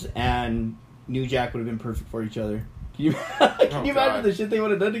Abrams and New Jack would have been perfect for each other. Can you, can you imagine the shit they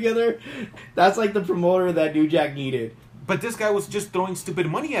would have done together? That's like the promoter that New Jack needed. But this guy was just throwing stupid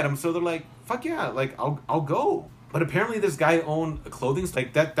money at him, so they're like, fuck yeah, like, I'll go. But apparently this guy owned a clothing,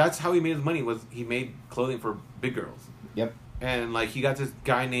 like, that's how he made his money, was he made clothing for big girls. Yep. And, like, he got this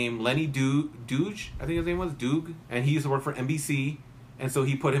guy named Lenny Dooge, I think his name was, Doog, and he used to work for NBC, and so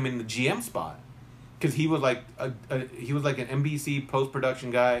he put him in the GM spot. Because he was like an NBC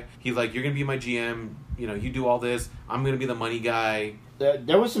post-production guy. He's like, you're going to be my GM, you know, you do all this, I'm going to be the money guy.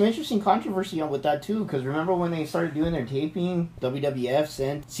 There was some interesting controversy with that, too, because remember when they started doing their taping, WWF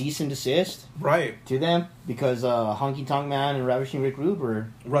sent cease and desist to them because Honky Tonk Man and Ravishing Rick Rude were...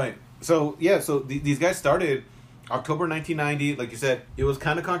 Right. So, yeah, these guys started October 1990. Like you said, it was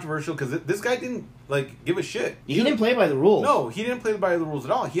kind of controversial because this guy didn't, like, give a shit. He didn't play by the rules. No, he didn't play by the rules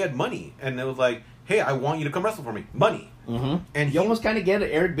at all. He had money, and it was like, hey, I want you to come wrestle for me. Money. Mm-hmm. And you almost kind of get an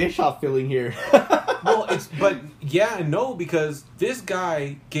Eric Bischoff feeling here. Well, but yeah and no, because this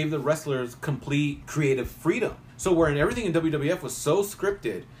guy gave the wrestlers complete creative freedom. So where everything in WWF was so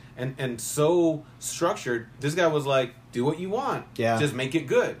scripted and so structured, this guy was like, do what you want. Yeah. Just make it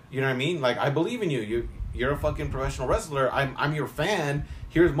good. You know what I mean? Like, I believe in you. You're a fucking professional wrestler. I'm your fan.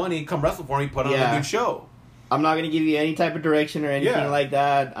 Here's money. Come wrestle for me. Put on a good show. I'm not going to give you any type of direction or anything like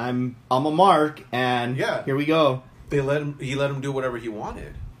that. I'm a mark, and here we go. He let him do whatever he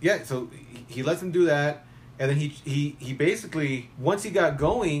wanted. Yeah, so he lets him do that, and then he basically, once he got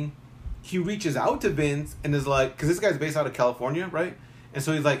going, he reaches out to Vince and is like, because this guy's based out of California, right? And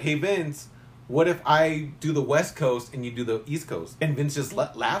so he's like, hey, Vince, what if I do the West Coast and you do the East Coast? And Vince just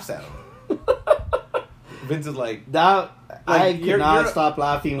laughs at him. Vince is like... I could not stop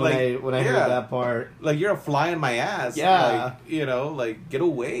laughing when I heard that part. Like, you're a fly in my ass. Yeah. Like, like, get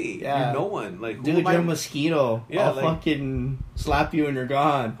away. Yeah. You're no one. Like, dude, you're a mosquito. Yeah, I'll fucking slap you and you're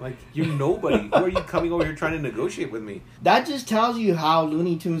gone. Like, you're nobody. Who are you coming over here trying to negotiate with me? That just tells you how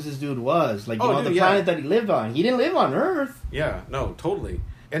Looney Tunes this dude was. Like, the planet that he lived on. He didn't live on Earth. Yeah, no, totally.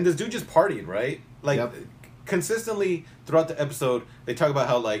 And this dude just partied, right? Like, consistently throughout the episode, they talk about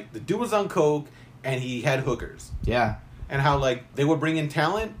how, like, the dude was on coke and he had hookers. Yeah. And how, like, they would bring in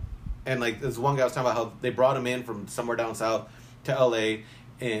talent. And, like, this one guy was talking about how they brought him in from somewhere down south to L.A.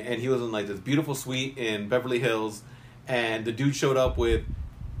 And he was in, like, this beautiful suite in Beverly Hills. And the dude showed up with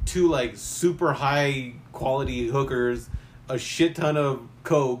 2, like, super high-quality hookers, a shit ton of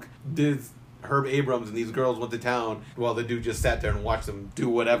coke, this Herb Abrams and these girls went to town while the dude just sat there and watched them do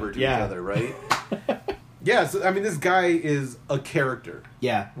whatever to each other, right? Yeah, so, I mean, this guy is a character.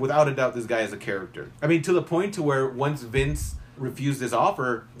 Yeah. Without a doubt, this guy is a character. I mean, to the point to where once Vince refused his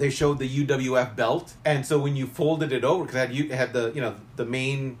offer, they showed the UWF belt. And so when you folded it over, because it had the, you know, the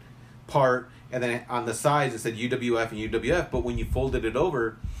main part, and then on the sides it said UWF and UWF, but when you folded it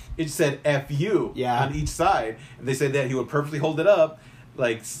over, it said FU on each side. And they said that he would purposely hold it up,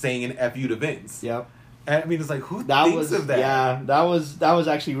 like saying an FU to Vince. Yep. And I mean, it's like, who thinks of that? Yeah, that was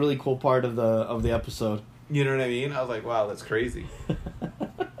actually a really cool part of the episode. You know what I mean? I was like, wow, that's crazy.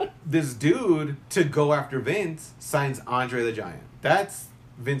 This dude, to go after Vince, signs Andre the Giant. That's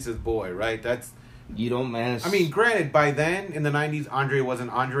Vince's boy, right? You don't mess. I mean, granted, by then, in the 90s, Andre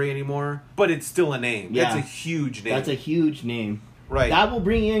wasn't Andre anymore, but it's still a name. Yeah. That's a huge name. That's a huge name. Right. That will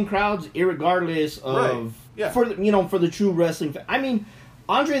bring in crowds irregardless of... Right. Yeah. For the true wrestling... I mean...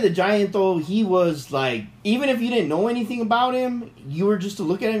 Andre the Giant, though, he was like, even if you didn't know anything about him, you were just to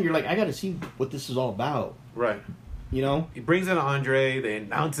look at him, you're like, I gotta see what this is all about. Right. You know? He brings in Andre, they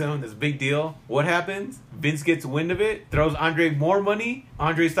announce him, this big deal. What happens? Vince gets wind of it, throws Andre more money,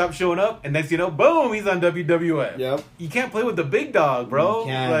 Andre stops showing up, and next you know, boom, he's on WWF. Yep. You can't play with the big dog, bro. You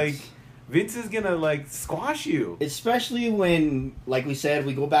can't. Like, Vince is gonna like squash you. Especially when, like we said,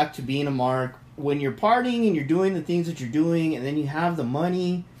 we go back to being a mark. When you're partying and you're doing the things that you're doing, and then you have the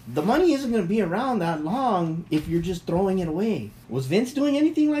money isn't going to be around that long if you're just throwing it away. Was Vince doing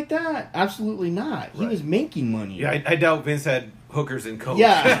anything like that? Absolutely not. He was making money. Yeah, I doubt Vince had hookers and coke.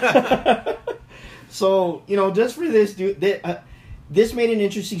 Yeah. So, just for this, dude, this made an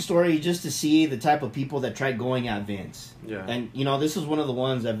interesting story just to see the type of people that tried going at Vince. Yeah. And, this is one of the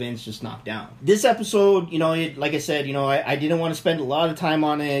ones that Vince just knocked down. This episode, like I said, I didn't want to spend a lot of time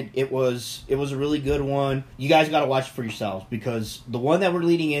on it. It was a really good one. You guys got to watch it for yourselves, because the one that we're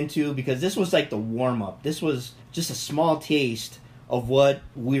leading into, because this was like the warm-up. This was just a small taste of what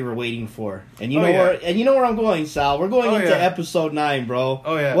we were waiting for. And you know where I'm going, Sal. We're going into episode 9, bro.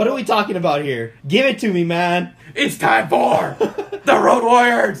 Oh, yeah. What are we talking about here? Give it to me, man. It's time for the Road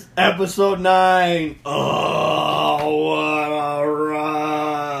Warriors. Episode 9. Oh, what a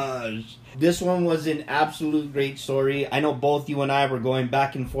rush. This one was an absolute great story. I know both you and I were going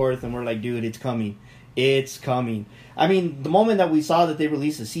back and forth, and we're like, dude, it's coming. It's coming. I mean, the moment that we saw that they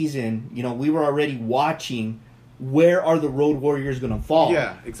released the season, we were already watching where are the Road Warriors going to fall.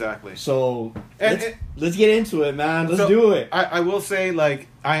 Yeah, exactly. So, let's get into it, man. Let's do it. I will say, like,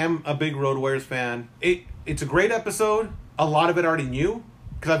 I am a big Road Warriors fan. It's a great episode. A lot of it already knew,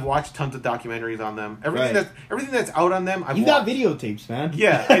 because I've watched tons of documentaries on them. Everything that's out on them, I've watched. Got videotapes, man.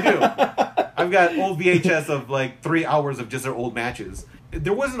 Yeah, I do. I've got old VHS of like 3 hours of just their old matches.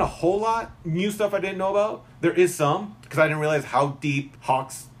 There wasn't a whole lot new stuff I didn't know about. There is some, because I didn't realize how deep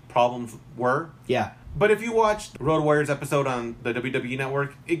Hawk's problems were. Yeah. But if you watched Road Warriors episode on the WWE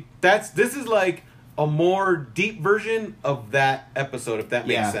Network, this is like a more deep version of that episode, if that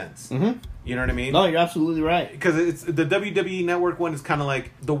makes sense. Mm-hmm. You know what I mean? No, you're absolutely right. Because it's the WWE Network one is kind of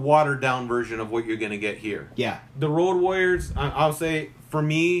like the watered down version of what you're going to get here. Yeah. The Road Warriors, I'll say, for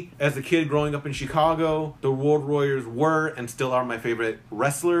me, as a kid growing up in Chicago, the Road Warriors were and still are my favorite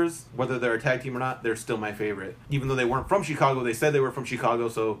wrestlers. Whether they're a tag team or not, they're still my favorite. Even though they weren't from Chicago, they said they were from Chicago,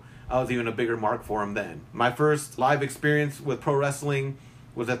 so I was even a bigger mark for them then. My first live experience with pro wrestling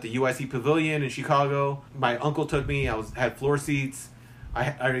was at the UIC Pavilion in Chicago. My uncle took me. I had floor seats.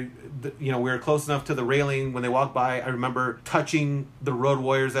 We were close enough to the railing when they walked by. I remember touching the Road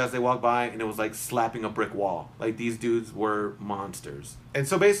Warriors as they walked by, and it was like slapping a brick wall. Like, these dudes were monsters. And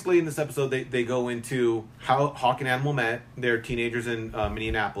so basically in this episode, they go into how Hawk and Animal met. They're teenagers in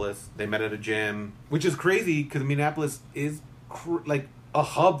Minneapolis. They met at a gym, which is crazy because Minneapolis is like a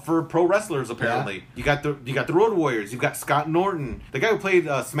hub for pro wrestlers, apparently. Yeah. You got the Road Warriors. You've got Scott Norton, the guy who played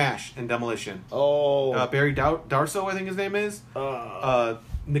Smash in Demolition. Oh. Barry Darso, I think his name is.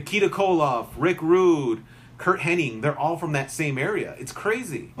 Nikita Koloff, Rick Rude, Kurt Hennig. They're all from that same area. It's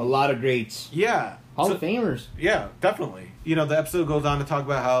crazy. A lot of greats. Yeah. Hall of Famers. Yeah, definitely. The episode goes on to talk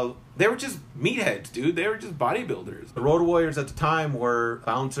about how they were just meatheads, dude. They were just bodybuilders. The Road Warriors at the time were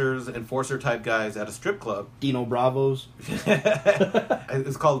bouncers, enforcer type guys at a strip club. Dino Bravos.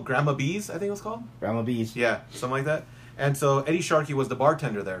 It's called Grandma B's, I think it was called. Grandma B's. Yeah, something like that. And so Eddie Sharkey was the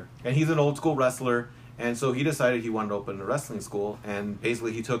bartender there. And he's an old school wrestler. And so he decided he wanted to open a wrestling school. And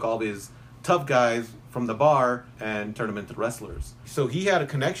basically he took all his tough guys from the bar and turned them into wrestlers. So he had a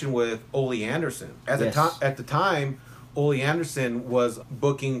connection with Ole Anderson. At the time, Ole Anderson was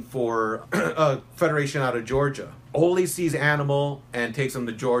booking for a federation out of Georgia. Ole sees Animal and takes him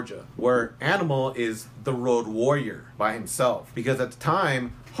to Georgia, where Animal is the Road Warrior by himself. Because at the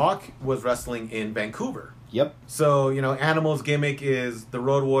time, Hawk was wrestling in Vancouver. Yep. So, Animal's gimmick is the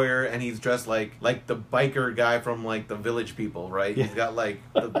Road Warrior, and he's dressed like the biker guy from, like, the Village People, right? Yeah. He's got, like,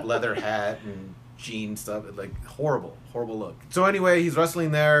 the leather hat and jean stuff. Like, horrible look. So anyway, he's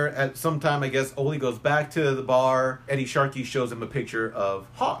wrestling there. At some time, I guess, Ole goes back to the bar. Eddie Sharkey shows him a picture of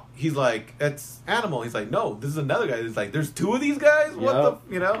Hawk. He's like, that's Animal. He's like, no, this is another guy. He's like, there's two of these guys? What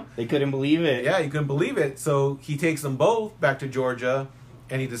the, They couldn't believe it. Yeah, he couldn't believe it. So he takes them both back to Georgia.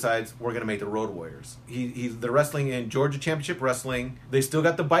 And he decides, we're going to make the Road Warriors. They're wrestling in Georgia Championship Wrestling. They still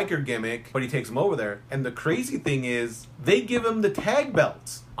got the biker gimmick, but he takes them over there. And the crazy thing is, they give him the tag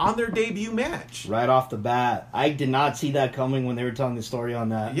belts on their debut match. Right off the bat. I did not see that coming when they were telling the story on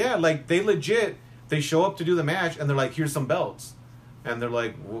that. Yeah, like, they show up to do the match, and they're like, here's some belts. And they're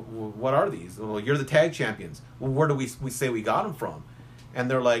like, what are these? Well, you're the tag champions. Well, where do we say we got them from? And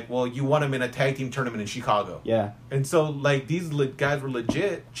they're like, well, you won them in a tag team tournament in Chicago. Yeah. And so, like, these guys were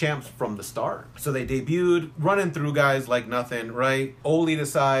legit champs from the start. So they debuted, running through guys like nothing, right? Ole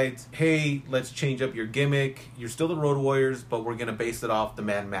decides, hey, let's change up your gimmick. You're still the Road Warriors, but we're going to base it off the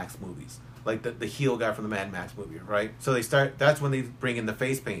Mad Max movies. Like the heel guy from the Mad Max movie, right? So that's when they bring in the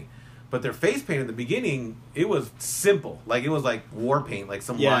face paint. But their face paint in the beginning, it was simple. Like, it was like war paint, like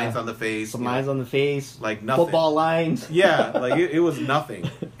some lines on the face. Some lines on the face. Like nothing. Football lines. Yeah, like it was nothing.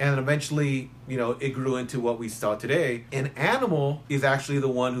 And then eventually, it grew into what we saw today. And Animal is actually the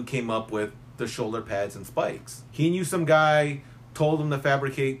one who came up with the shoulder pads and spikes. He knew some guy, told him to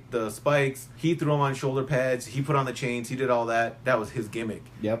fabricate the spikes. He threw them on shoulder pads. He put on the chains. He did all that. That was his gimmick.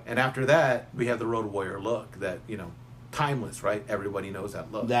 Yep. And after that, we have the Road Warrior look that, timeless, right? Everybody knows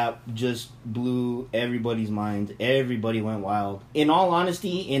that look. That just blew everybody's mind. Everybody went wild. In all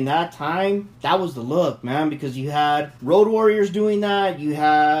honesty, in that time, that was the look, man, because you had Road Warriors doing that. You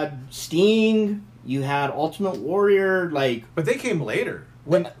had Sting. You had Ultimate Warrior. But they came later.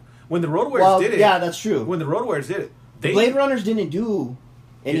 When the Road Warriors did it. Yeah, that's true. When the Road Warriors did it. Blade Runners didn't do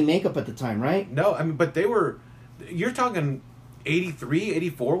any makeup at the time, right? No, I mean, but you're talking 83,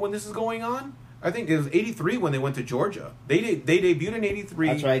 84 when this is going on? I think it was 83 when they went to Georgia. They debuted in 83.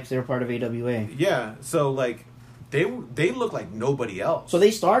 That's right, because they were part of AWA. Yeah, so they look like nobody else. So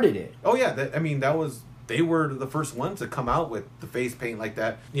they started it. Oh yeah, they were the first ones to come out with the face paint like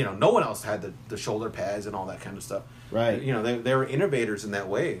that. No one else had the shoulder pads and all that kind of stuff. Right. They were innovators in that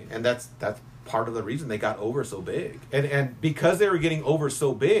way, and that's part of the reason they got over so big. And because they were getting over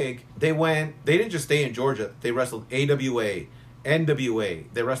so big, they didn't just stay in Georgia. They wrestled AWA, NWA.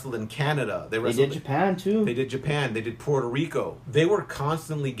 They wrestled in Canada. They did Japan too. They did Japan. They did Puerto Rico. They were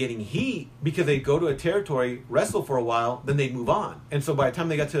constantly getting heat because they'd go to a territory, wrestle for a while, then they'd move on. And so by the time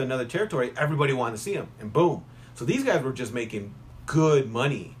they got to another territory, everybody wanted to see them. And boom. So these guys were just making good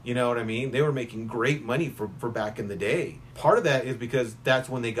money. You know what I mean? They were making great money for back in the day. Part of that is because that's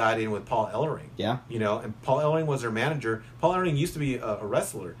when they got in with Paul Ellering. Yeah. And Paul Ellering was their manager. Paul Ellering used to be a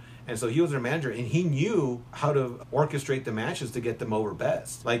wrestler. And so he was their manager, and he knew how to orchestrate the matches to get them over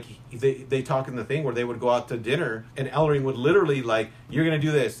best. Like, they talk in the thing where they would go out to dinner, and Ellering would literally, you're going to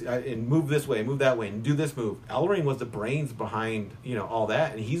do this, and move this way, move that way, and do this move. Ellering was the brains behind, all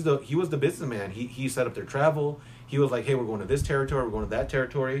that, and he was the businessman. He set up their travel. He was like, hey, we're going to this territory, we're going to that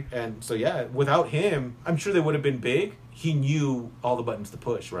territory. And so, yeah, without him, I'm sure they would have been big. He knew all the buttons to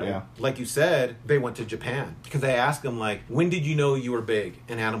push, right? Yeah. Like you said, they went to Japan. Because they asked him, when did you know you were big?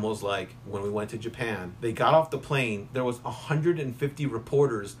 And Animal's like, when we went to Japan. They got off the plane. There was 150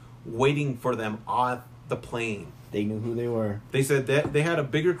 reporters waiting for them on the plane. They knew who they were. They said that they had a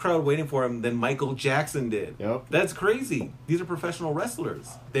bigger crowd waiting for him than Michael Jackson did. Yep. That's crazy. These are professional wrestlers.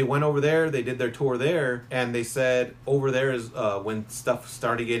 They went over there, they did their tour there, and they said over there is when stuff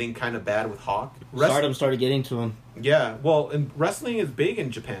started getting kind of bad with Hawk. Stardom started getting to him. Yeah, well, and wrestling is big in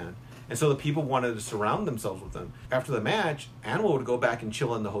Japan. And so the people wanted to surround themselves with them. After the match, Animal would go back and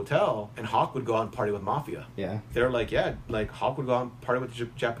chill in the hotel, and Hawk would go out and party with Mafia. Yeah. They're Hawk would go out and party with the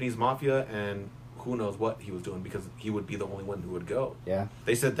Japanese Mafia, and who knows what he was doing because he would be the only one who would go. Yeah.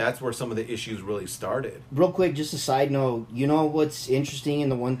 They said that's where some of the issues really started. Real quick, just a side note. You know what's interesting,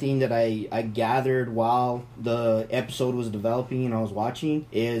 and the one thing that I gathered while the episode was developing and I was watching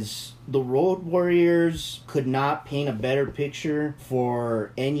is the Road Warriors could not paint a better picture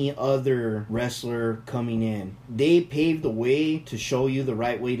for any other wrestler coming in. They paved the way to show you the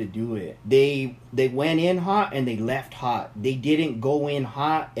right way to do it. They went in hot and they left hot. They didn't go in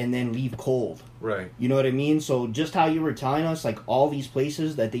hot and then leave cold. Right. You know what I mean? So just how you were telling us, all these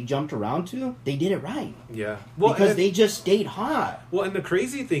places that they jumped around to, they did it right. Yeah. Well, because they just stayed hot. Well, and the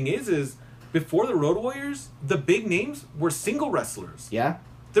crazy thing is before the Road Warriors, the big names were single wrestlers. Yeah.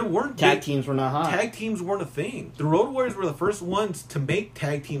 There weren't tag teams were not hot. Tag teams weren't a thing. The Road Warriors were the first ones to make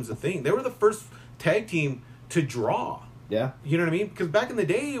tag teams a thing. They were the first tag team to draw. Yeah. You know what I mean? Because back in the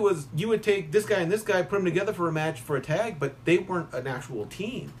day, it was you would take this guy and this guy, put them together for a match for a tag, but they weren't an actual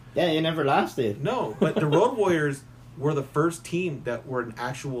team. Yeah, it never lasted. No, but the Road Warriors were the first team that were an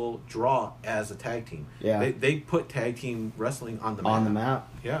actual draw as a tag team. Yeah. They put tag team wrestling on the map. On the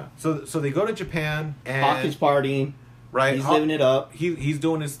map. Yeah. So they go to Japan and Hawk is partying. Right. He's living it up. He's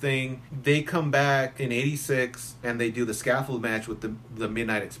doing his thing. They come back in '86 and they do the scaffold match with the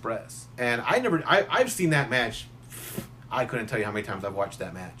Midnight Express. And I've seen that match. I couldn't tell you how many times I've watched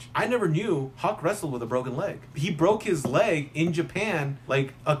that match. I never knew Hawk wrestled with a broken leg. He broke his leg in Japan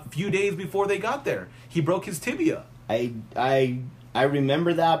a few days before they got there. He broke his tibia. I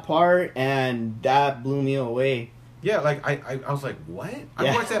remember that part, and that blew me away. Yeah, I was like, what?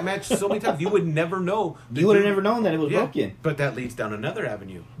 I watched that match so many times. You would never know. You would have never known that it was broken. But that leads down another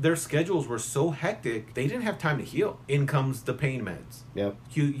avenue. Their schedules were so hectic, they didn't have time to heal. In comes the pain meds. Yep.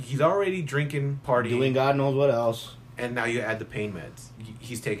 He's already drinking, partying. Doing God knows what else. And now you add the pain meds.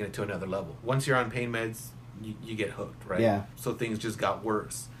 He's taking it to another level. Once you're on pain meds, you get hooked, right? Yeah. So things just got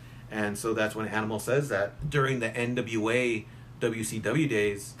worse. And so that's when Animal says that during the NWA WCW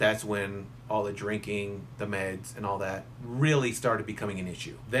days, that's when all the drinking, the meds, and all that really started becoming an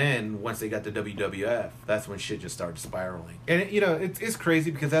issue. Then, once they got to WWF, that's when shit just started spiraling. And, it's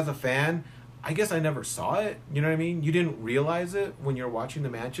crazy because as a fan, I guess I never saw it. You know what I mean? You didn't realize it when you're watching the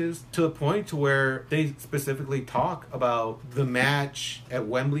matches, to the point to where they specifically talk about the match at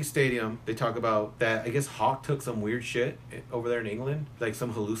Wembley Stadium. They talk about that, I guess Hawk took some weird shit over there in England, like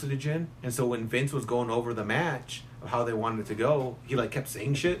some hallucinogen. And so when Vince was going over the match of how they wanted it to go, he like kept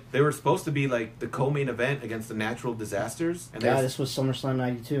saying shit. They were supposed to be like the co-main event against the Natural Disasters. And this was SummerSlam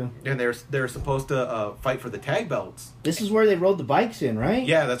 92. And they're supposed to fight for the tag belts. This is where they rode the bikes in, right?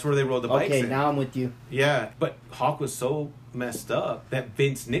 Yeah, that's where they rode the bikes in. Okay, now I'm with you. Yeah, but Hawk was so messed up that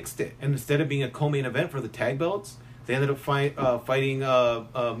Vince nixed it. And instead of being a co-main event for the tag belts, they ended up fighting a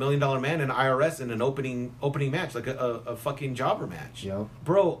 $1 Million Man and IRS in an opening match, like a fucking jobber match. Yep.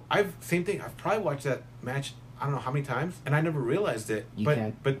 Bro, I've probably watched that match I don't know how many times, and I never realized it.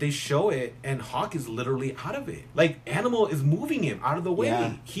 But they show it, and Hawk is literally out of it. Like, Animal is moving him out of the way.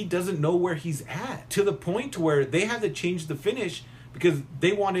 Yeah. He doesn't know where he's at, to the point to where they had to change the finish because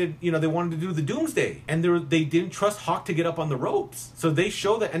they wanted to do the Doomsday, and they didn't trust Hawk to get up on the ropes. So they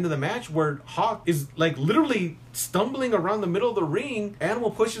show the end of the match where Hawk is like literally stumbling around the middle of the ring.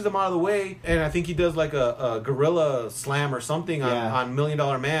 Animal pushes him out of the way, and I think he does like a gorilla slam or something on $1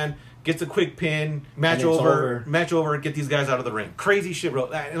 Million Man. Gets a quick pin, match over, get these guys out of the ring. Crazy shit,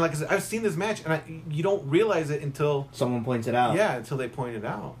 bro. And like I said, I've seen this match, and you don't realize it until someone points it out. Yeah, until they point it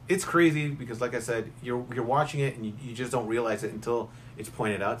out. It's crazy because, like I said, you're watching it and you just don't realize it until it's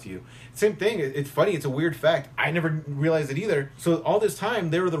pointed out to you. Same thing. It's funny. It's a weird fact. I never realized it either. So all this time,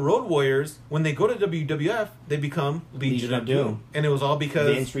 they were the Road Warriors. When they go to WWF, they become Legion of Doom. And it was all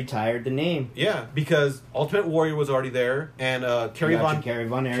because Vince retired the name. Yeah, because Ultimate Warrior was already there, and Kerry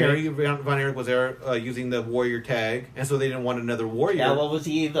Von Erich was there using the Warrior tag, and so they didn't want another Warrior. Yeah, what was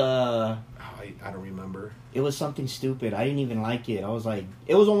he? I don't remember. It was something stupid. I didn't even like it. I was like,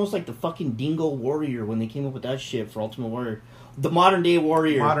 it was almost like the fucking Dingo Warrior when they came up with that shit for Ultimate Warrior. The Modern Day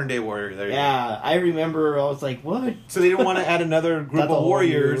Warrior. There you go. I remember. I was like, what? So they didn't want to add another group of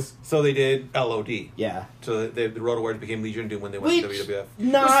warriors, so they did LOD. Yeah. So the Road Warriors became Legion of Doom when they went to WWF.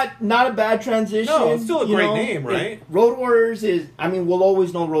 Not a bad transition. No, it's still a great name, right? Road Warriors we'll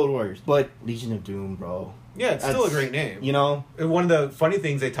always know Road Warriors, but Legion of Doom, bro. Yeah, it's still a great name. You know? And one of the funny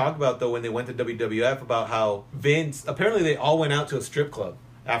things they talked about, though, when they went to WWF, about how Vince, apparently they all went out to a strip club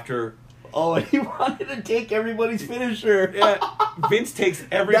after... Oh, and he wanted to take everybody's finisher. Yeah, Vince takes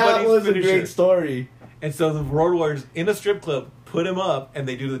everybody's finisher. That was a great story. And so the Road Warriors in a strip club put him up, and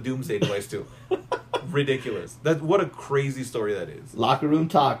they do the Doomsday device too. Ridiculous. What a crazy story that is. Locker room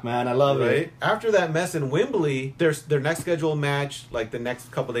talk, man. I love it. After that mess in Wembley, their next scheduled match, like the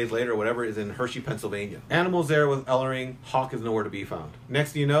next couple days later or whatever, is in Hershey, Pennsylvania. Animal's there with Ellering. Hawk is nowhere to be found.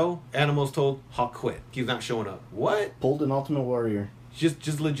 Next thing you know, Animal's told Hawk quit. He's not showing up. What? Pulled an Ultimate Warrior.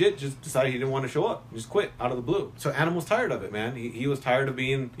 Just legit decided he didn't want to show up. Just quit out of the blue. So Animal's tired of it, man. He was tired of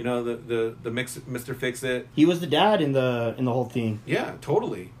being, the Mr. Fix-It. He was the dad in the whole thing. Yeah,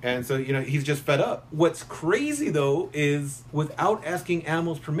 totally. And so, he's just fed up. What's crazy, though, is without asking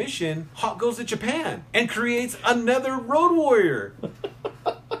Animal's permission, Hawk goes to Japan and creates another Road Warrior.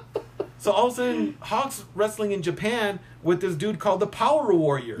 So all of a sudden, Hawk's wrestling in Japan with this dude called the Power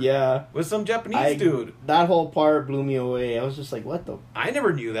Warrior. Yeah. With some Japanese dude. That whole part blew me away. I was just like, what the? I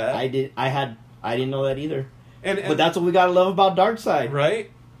never knew that. I didn't know that either. And but that's what we gotta love about Darkseid. Right?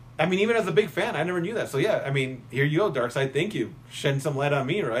 I mean, even as a big fan, I never knew that. So yeah, I mean, here you go, Darkseid, thank you. Shedding some light on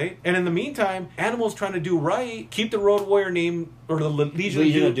me, right? And in the meantime, Animal's trying to do right, keep the Road Warrior name, or the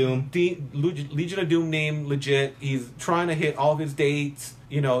Legion of Doom. Legion of Doom name legit. He's trying to hit all of his dates.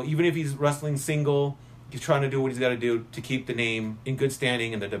 Even if he's wrestling single, he's trying to do what he's got to do to keep the name in good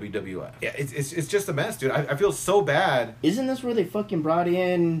standing in the WWF. Yeah, it's just a mess, dude. I feel so bad. Isn't this where they fucking brought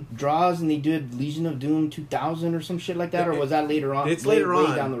in Draws and they did Legion of Doom 2000 or some shit like that? Or was that later on? It's later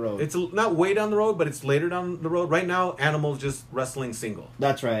on. Way down the road. It's not way down the road, but it's later down the road. Right now, Animal's just wrestling single.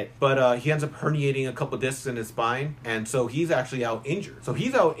 That's right. But he ends up herniating a couple discs in his spine, and so he's actually out injured. So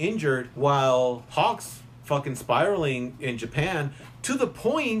he's out injured while Hawk's fucking spiraling in Japan, to the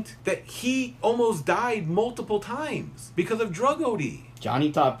point that he almost died multiple times because of drug OD.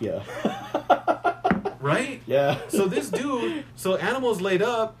 Johnny Tapia. Right? Yeah. So this dude, Animal's laid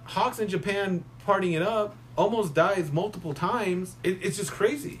up, Hawk's in Japan partying it up, almost dies multiple times. It's just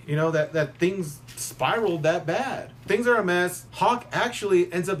crazy, that things spiraled that bad. Things are a mess. Hawk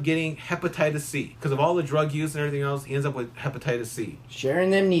actually ends up getting hepatitis C. Because of all the drug use and everything else, he ends up with hepatitis C.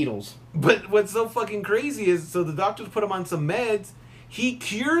 Sharing them needles. But what's so fucking crazy is, so the doctors put him on some meds, he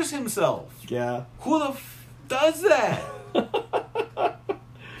cures himself. Yeah. Who the does that?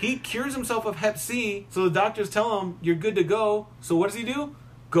 He cures himself of Hep C, so the doctors tell him, you're good to go. So what does he do?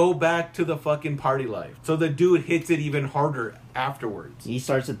 Go back to the fucking party life. So the dude hits it even harder afterwards. He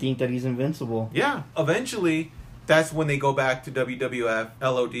starts to think that he's invincible. Yeah. Eventually, that's when they go back to WWF,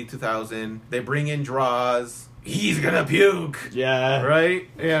 LOD 2000. They bring in Droz. He's gonna puke. Yeah. Right?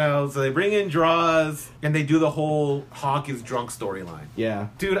 You know, so they bring in Droz, and they do the whole Hawk is drunk storyline. Yeah.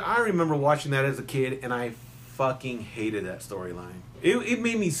 Dude, I remember watching that as a kid, and I fucking hated that storyline. It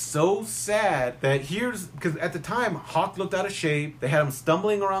made me so sad that because at the time, Hawk looked out of shape. They had him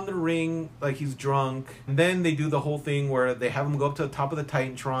stumbling around the ring like he's drunk. And then they do the whole thing where they have him go up to the top of the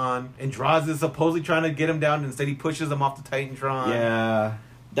Titantron, and Droz is supposedly trying to get him down, and instead he pushes him off the Titantron. Yeah.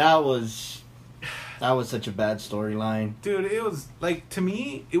 That was such a bad storyline. Dude, it was, like, to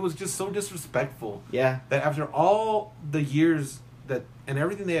me, it was just so disrespectful. Yeah. That after all the years and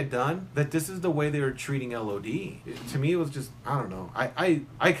everything they had done, that this is the way they were treating LOD. To me, it was just, I don't know.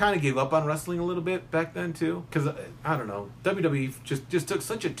 I kind of gave up on wrestling a little bit back then, too. Because, I don't know, WWE just took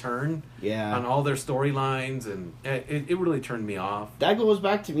such a turn on all their storylines, and it really turned me off. That goes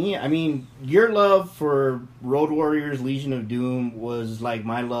back to me. I mean, your love for Road Warriors, Legion of Doom was like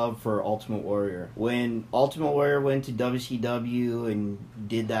my love for Ultimate Warrior. When Ultimate Warrior went to WCW and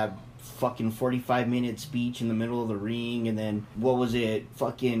did that fucking 45-minute speech in the middle of the ring, and then what was it,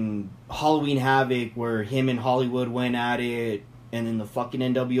 fucking Halloween Havoc, where him and Hollywood went at it, and then the fucking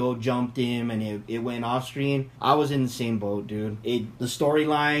NWO jumped him, and it went off screen. I was in the same boat, dude. The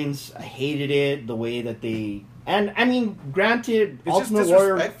storylines, I hated it, the way that they... And, I mean, granted, it's Ultimate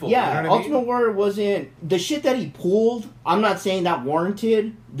Warrior... Yeah, you know what I mean? Ultimate Warrior wasn't... The shit that he pulled, I'm not saying that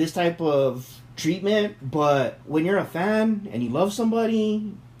warranted this type of treatment, but when you're a fan and you love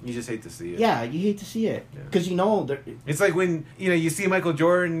somebody... You just hate to see it. Yeah, you hate to see it. Because, you know... It's like when, you see Michael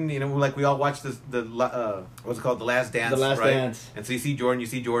Jordan, like we all watched what's it called? The Last Dance, The Last right? Dance. And so you see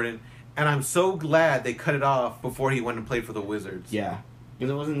Jordan. And I'm so glad they cut it off before he went and played for the Wizards. Yeah.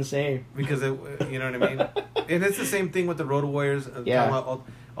 Because it wasn't the same. Because, you know what I mean? And it's the same thing with the Road Warriors. Yeah. Talking about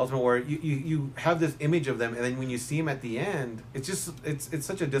Ultimate Warrior. You have this image of them, and then when you see them at the end, it's just, it's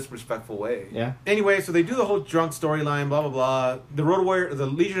such a disrespectful way. Yeah. Anyway, so they do the whole drunk storyline, blah, blah, blah. The Road Warrior, the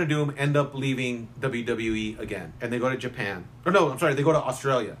Legion of Doom end up leaving WWE again. And they go to Japan. Or no, I'm sorry, they go to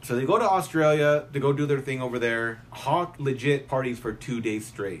Australia. So they go to Australia to go do their thing over there. Hawk legit parties for 2 days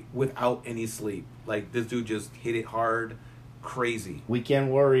straight without any sleep. Like, this dude just hit it hard. Crazy.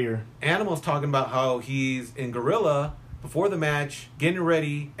 Weekend Warrior. Animal's talking about how he's in Gorilla before the match, getting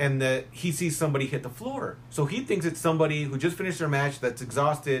ready, and that he sees somebody hit the floor. So he thinks it's somebody who just finished their match, that's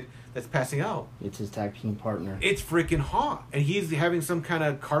exhausted, that's passing out. It's his tag team partner. It's freaking Hawk. And he's having some kind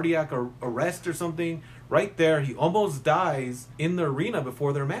of cardiac arrest or something. Right there, he almost dies in the arena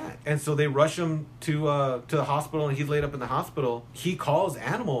before their match. And so they rush him to the hospital, and he's laid up in the hospital. He calls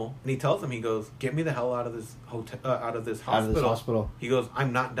Animal, and he tells him, he goes, get me the hell out of this hotel, out of this hospital. He goes,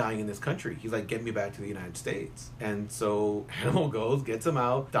 I'm not dying in this country. He's like, get me back to the United States. And so Animal goes, gets him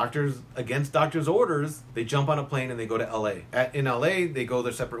out. Against doctor's orders, they jump on a plane and they go to LA. In LA, they go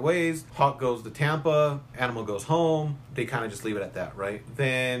their separate ways. Hawk goes to Tampa. Animal goes home. They kind of just leave it at that, right?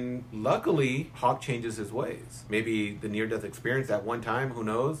 Then, luckily, Hawk changes his ways. Maybe the near-death experience at one time, who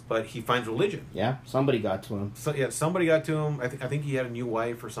knows? But he finds religion. Yeah, somebody got to him. So yeah, somebody got to him. I think he had a new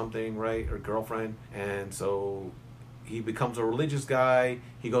wife or something, right? Or girlfriend. And so he becomes a religious guy.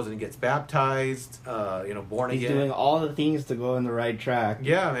 He goes and gets baptized, born again. He's doing all the things to go in the right track.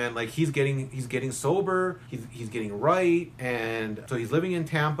 Yeah, man. Like, he's getting sober. He's getting right. And so he's living in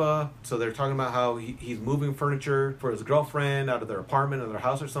Tampa. So they're talking about how he's moving furniture for his girlfriend out of their apartment or their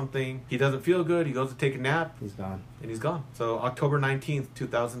house or something. He doesn't feel good. He goes to take a nap. He's gone. And he's gone. So October 19th,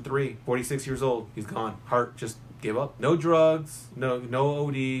 2003, 46 years old. He's gone. Heart just gave up. No drugs, no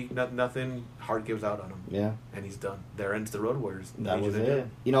OD, nothing. Heart gives out on him. Yeah. And he's done. There ends the Road Warriors. That was it.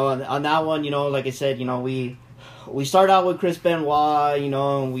 On that one, like I said, we start out with Chris Benoit,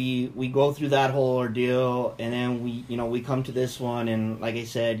 and we go through that whole ordeal, and then we come to this one, and like I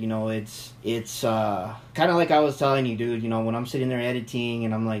said, it's kind of like I was telling you, dude, when I'm sitting there editing,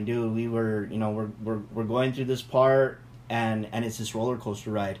 and I'm like, dude, we're going through this part, and it's this roller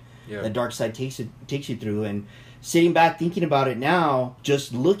coaster ride. Yeah. The Dark Side takes you through, and sitting back thinking about it now,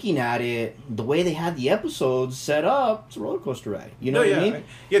 just looking at it, the way they had the episodes set up, it's a roller coaster ride. You know what I mean?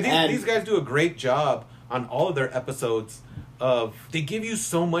 Yeah, these guys do a great job on all of their episodes. They give you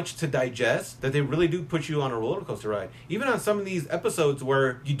so much to digest that they really do put you on a roller coaster ride. Even on some of these episodes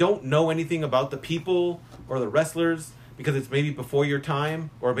where you don't know anything about the people or the wrestlers, because it's maybe before your time,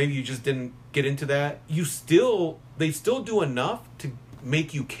 or maybe you just didn't get into that, they still do enough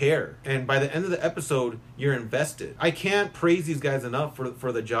make you care. And by the end of the episode, you're invested. I can't praise these guys enough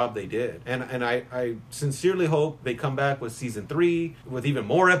for the job they did. And I sincerely hope they come back with season 3 with even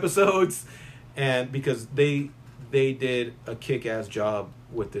more episodes, and because they did a kick-ass job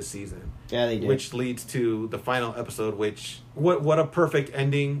with this season. Yeah, they did. Which leads to the final episode, which what a perfect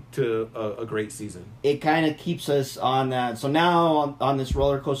ending to a great season. It kind of keeps us on that. So now on this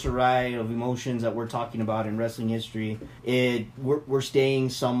roller coaster ride of emotions that we're talking about in wrestling history, we're staying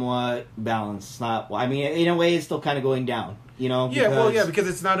somewhat balanced. It's not. I mean, in a way, it's still kind of going down. You know. Because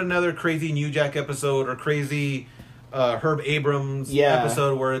it's not another crazy New Jack episode or crazy Herb Abrams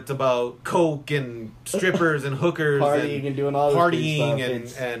episode where it's about coke and strippers and hookers and doing all this partying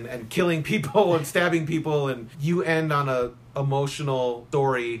stuff. and killing people and stabbing people, and you end on a emotional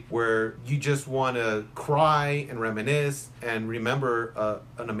story where you just want to cry and reminisce and remember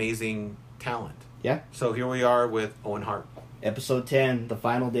an amazing talent. Yeah. So here we are with Owen Hart. Episode 10, The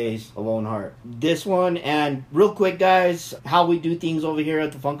Final Days of Owen Hart. This one, and real quick, guys, how we do things over here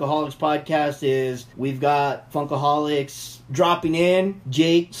at the Funkaholiks podcast is we've got Funkaholiks dropping in.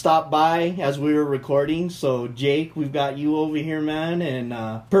 Jake stopped by as we were recording. So, Jake, we've got you over here, man,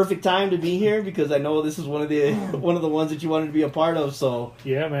 and perfect time to be here because I know this is one of the ones that you wanted to be a part of. So,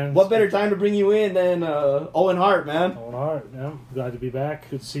 yeah, man. What better time to bring you in than Owen Hart, man? Owen Hart, yeah. Glad to be back.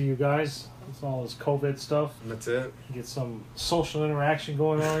 Good to see you guys. It's all this COVID stuff. That's it. Get some social interaction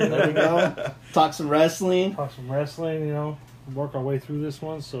going on. There we go. Talk some wrestling. Work our way through this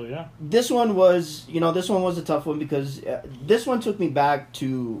one. So, yeah. This one was a tough one because this one took me back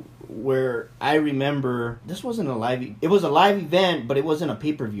to where I remember this wasn't a live. It was a live event, but it wasn't a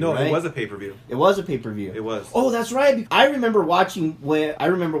pay-per-view. No, right? it was a pay-per-view. It was a pay-per-view. It was. Oh, that's right. I remember watching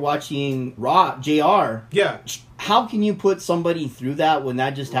Raw. JR. Yeah. How can you put somebody through that when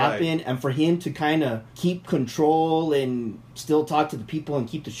that just happened, and for him to kind of keep control and still talk to the people and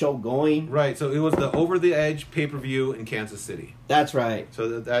keep the show going? Right. So it was the Over the Edge pay-per-view in Kansas City. That's right.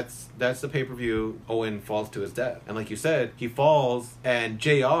 So that's the pay-per-view. Owen falls to his death, and like you said, he falls, and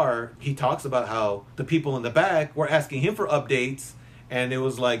JR, he talks about how the people in the back were asking him for updates, and it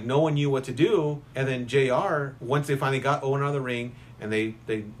was like no one knew what to do. And then JR, once they finally got Owen out of the ring, and they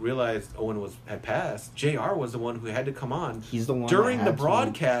realized Owen had passed, JR was the one who had to come on. He's the one during that the had to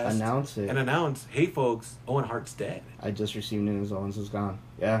broadcast announce it and announce, "Hey folks, Owen Hart's dead." I just received news Owens is gone.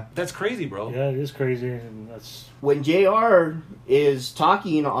 Yeah. That's crazy, bro. Yeah, it is crazy, and that's When JR is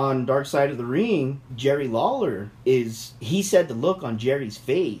talking on Dark Side of the Ring, Jerry Lawler he said the look on Jerry's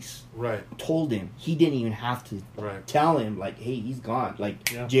face Right. told him. He didn't even have to Right. tell him, like, hey, he's gone.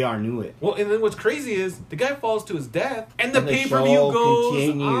 Like, Yeah. JR knew it. Well, and then what's crazy is the guy falls to his death, and the And the pay-per-view show goes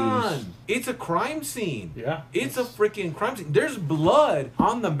continues. on. It's a crime scene. yeah. It's a freaking crime scene. There's blood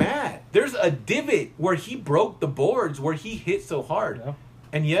on the mat. There's a divot where he broke the boards where he hit so hard. Yeah.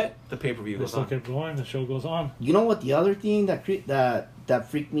 And yet, the pay-per-view They goes still on. kept going. The show goes on. You know what the other thing that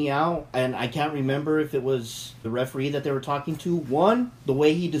freaked me out, and I can't remember if it was the referee that they were talking to. One, the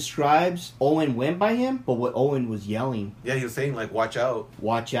way he describes Owen went by him, but what Owen was yelling, Yeah, he was saying, like, watch out.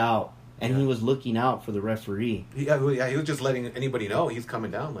 watch out. And he Yeah. was looking out for the referee. He was just letting anybody know he's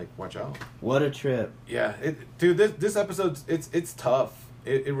coming down, like, watch out. What a trip. Yeah, dude, this episode, it's tough.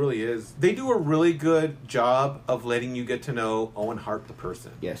 It really is. They do a really good job of letting you get to know Owen Hart, the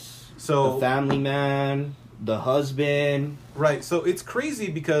person. Yes. So the family man, the husband. Right, so it's crazy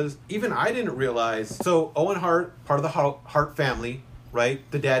because even I didn't realize. So Owen Hart, part of the Hart family, right?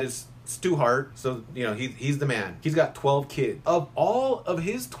 The dad is Stu Hart, so he's the man. He's got 12 kids. Of all of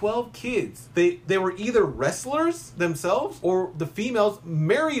his 12 kids, they were either wrestlers themselves or the females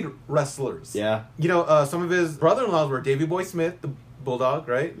married wrestlers. Yeah. Some of his brother-in-laws were Davey Boy Smith, the Bulldog,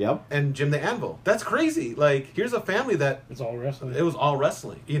 right? Yep. And Jim the Anvil. That's crazy. Like, here's a family that It's all wrestling. it was all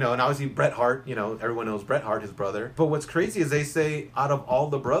wrestling, and obviously Bret Hart, everyone knows Bret Hart, his brother. But what's crazy is they say out of all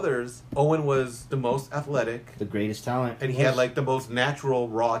the brothers, Owen was the most athletic, The greatest talent. and he had like the most natural,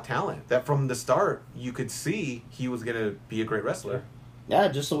 raw talent. That from the start, you could see he was going to be a great wrestler. Yeah,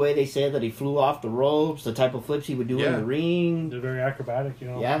 just the way they said that he flew off the ropes, the type of flips he would do in Yeah. the ring. They're very acrobatic,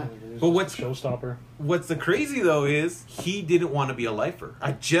 Yeah. It's But just what's- a showstopper? What's the crazy though is he didn't want to be a lifer.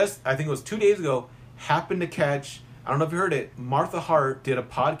 I think it was 2 days ago, happened to catch, I don't know if you heard it, Martha Hart did a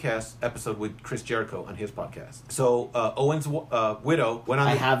podcast episode with Chris Jericho on his podcast. So Owen's widow went on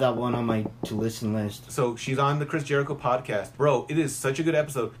I have that one on my to-listen list. So she's on the Chris Jericho podcast. Bro, it is such a good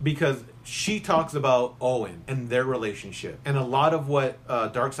episode because she talks about Owen and their relationship. And a lot of what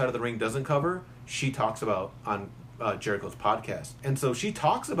Dark Side of the Ring doesn't cover, she talks about on Jericho's podcast. And so she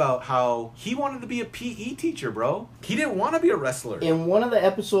talks about how he wanted to be a PE teacher, bro. He didn't want to be a wrestler. In one of the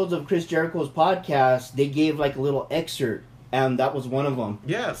episodes of Chris Jericho's podcast, they gave like a little excerpt and that was one of them.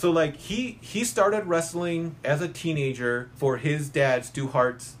 Yeah, so like he started wrestling as a teenager for his dad Stu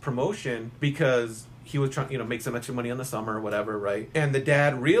Hart's promotion because he was trying, make some extra money in the summer or whatever, right? And the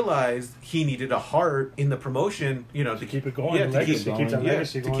dad realized he needed a heart in the promotion, to keep it going, yeah, to keep that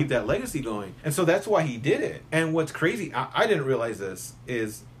legacy going. to keep that legacy going. And so that's why he did it. And what's crazy, I didn't realize this,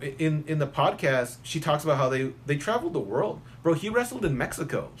 is in the podcast, she talks about how they traveled the world. Bro, he wrestled in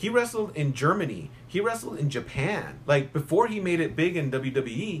Mexico. He wrestled in Germany. He wrestled in Japan. Like, before he made it big in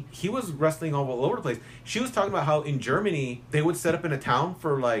WWE, he was wrestling all over the place. She was talking about how in Germany, they would set up in a town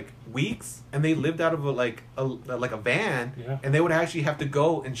for, like, weeks, and they lived out of, a van, yeah. and they would actually have to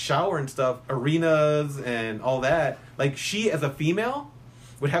go and shower and stuff, arenas and all that. Like, she, as a female,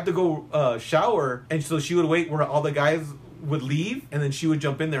 would have to go shower, and so she would wait where all the guys would leave, and then she would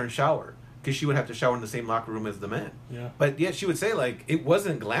jump in there and shower. Because she would have to shower in the same locker room as the men. Yeah. But yeah, she would say, like, it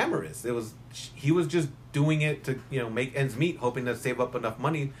wasn't glamorous. He was just doing it to, make ends meet, hoping to save up enough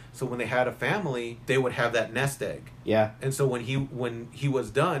money so when they had a family, they would have that nest egg. Yeah. And so when he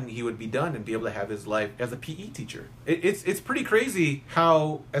was done, he would be done and be able to have his life as a PE teacher. It's pretty crazy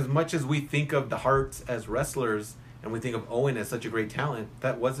how, as much as we think of the Harts as wrestlers, and we think of Owen as such a great talent,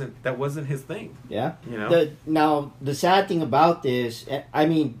 that wasn't his thing. Yeah. Now, the sad thing about this, I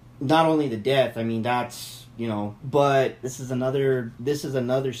mean, not only the death, I mean, that's, but this is another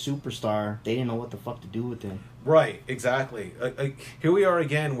superstar. They didn't know what the fuck to do with him. Right, exactly. Here we are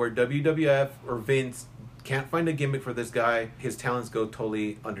again, where WWF or Vince can't find a gimmick for this guy. His talents go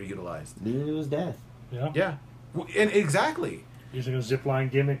totally underutilized. Leading to his death. Yeah. Yeah, and exactly. Using a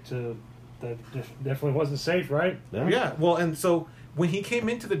zipline gimmick that definitely wasn't safe, right? Yeah. Well, and so when he came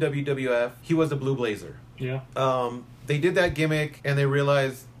into the WWF, he was a Blue Blazer. Yeah. They did that gimmick, and they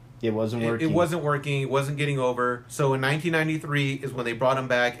realized it wasn't working. It wasn't working. It wasn't getting over. So in 1993 is when they brought him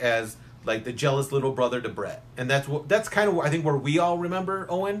back as like the jealous little brother to Bret, and that's kind of I think where we all remember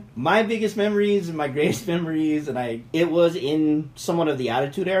Owen. My biggest memories and my greatest memories, and it was in somewhat of the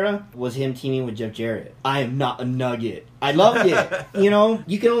Attitude Era, was him teaming with Jeff Jarrett. I am not a nugget. I loved it.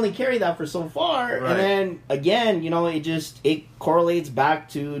 You can only carry that for so far, right. And then again, it correlates back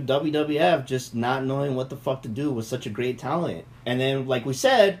to WWF just not knowing what the fuck to do with such a great talent. And then, like we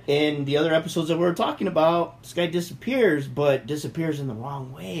said in the other episodes that we were talking about, this guy disappears, but disappears in the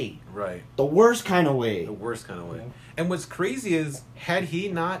wrong way. Right. The worst kind of way. The worst kind of way. And what's crazy is, had he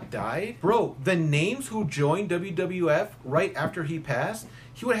not died, bro, the names who joined WWF right after he passed,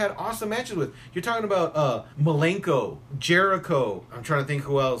 he would have had awesome matches with. You're talking about Malenko, Jericho. I'm trying to think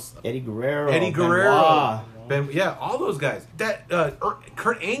who else. Eddie Guerrero. Yeah, all those guys. That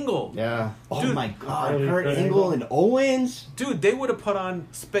Kurt Angle. Yeah. Oh dude, my God, Kurt Angle and Owens. Dude, they would have put on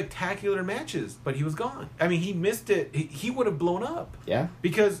spectacular matches, but he was gone. I mean, he missed it. He would have blown up. Yeah.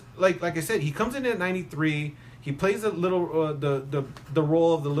 Because, like I said, he comes in at 93. He plays the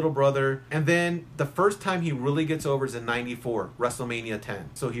role of the little brother, and then the first time he really gets over is in 94, WrestleMania 10.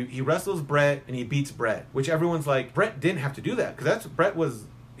 So he wrestles Bret and he beats Bret, which everyone's like, Bret didn't have to do that because Bret was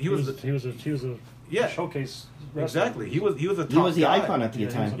he was a showcase wrestler. Exactly. He was a top He was the guy. icon at the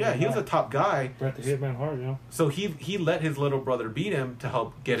time. Yeah, he was a top guy. Bret the Hitman Hart, yeah. So he let his little brother beat him to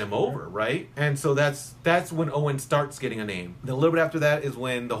help get him over, right? And so that's when Owen starts getting a name. Then a little bit after that is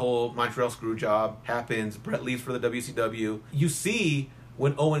when the whole Montreal screw job happens. Bret leaves for the WCW. You see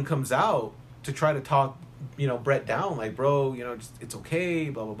when Owen comes out to try to talk Bret down, like, bro, just it's okay,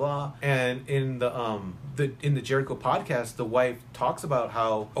 blah blah blah. And in the Jericho podcast, the wife talks about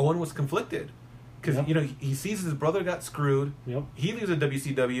how Owen was conflicted. Because, he sees his brother got screwed. Yep. He leaves the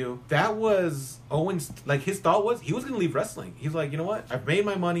WCW. That was Owen's, his thought was, he was going to leave wrestling. He's like, you know what? I've made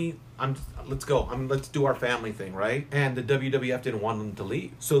my money. Let's go. Let's do our family thing, right? And the WWF didn't want him to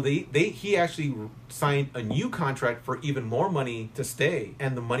leave. So he actually signed a new contract for even more money to stay.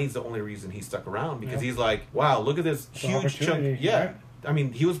 And the money's the only reason he stuck around. Because he's like, wow, look at this huge chunk. Yeah. Right? I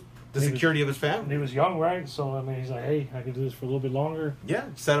mean, he was the security of his family. He was young, right? So, I mean, he's like, hey, I can do this for a little bit longer. Yeah,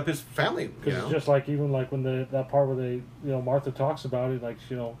 set up his family. Because it's just like, even like when that part where Martha talks about it, like,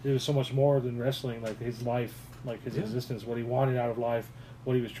 it was so much more than wrestling, like his life, like his existence, what he wanted out of life,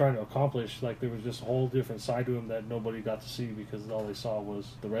 what he was trying to accomplish. Like, there was just a whole different side to him that nobody got to see because all they saw was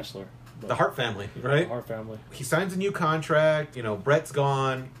the wrestler. But, the Hart family, right? The Hart family. He signs a new contract, Bret's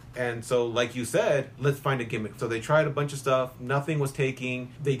gone. And so, like you said, let's find a gimmick. So they tried a bunch of stuff. Nothing was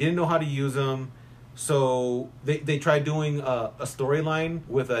taking. They didn't know how to use them. So they tried doing a storyline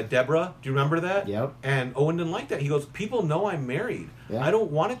with Deborah. Do you remember that? Yep. And Owen didn't like that. He goes, people know I'm married. Yeah. I don't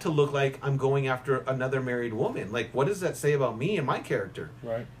want it to look like I'm going after another married woman. Like, what does that say about me and my character?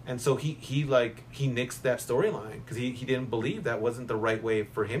 Right. And so he nixed that storyline because he didn't believe that wasn't the right way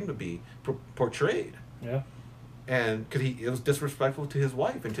for him to be portrayed. Yeah. and because it was disrespectful to his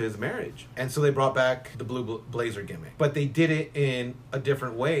wife and to his marriage. And so they brought back the blue blazer gimmick, but they did it in a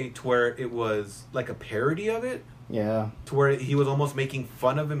different way to where it was like a parody of it. Yeah. To where he was almost making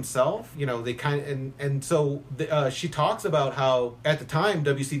fun of himself. You know, they kind of, and so she talks about how at the time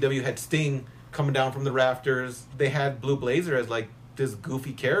WCW had Sting coming down from the rafters. They had Blue Blazer as like this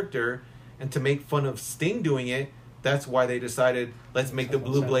goofy character, and to make fun of Sting doing it, that's why they decided, let's make the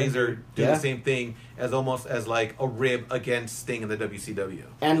Blue Blazer do the same thing, as almost as like a rib against Sting in the WCW.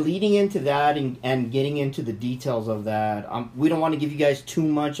 And leading into that and getting into the details of that, we don't want to give you guys too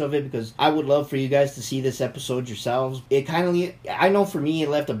much of it because I would love for you guys to see this episode yourselves. It kind of, I know for me, it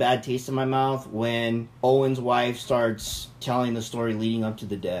left a bad taste in my mouth when Owen's wife starts telling the story leading up to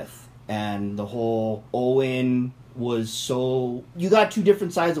the death. And the whole Owen was so... You got two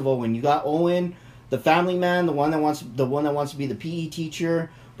different sides of Owen. You got Owen, the family man, the one that wants to be the PE teacher,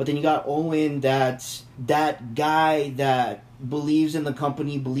 but then you got Owen, that's that guy that believes in the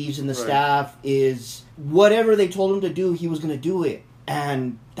company, believes in the staff, is whatever they told him to do, he was going to do it,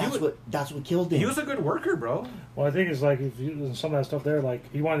 and that's what killed him. He was a good worker, bro. Well, I think it's like if you, some of that stuff there, like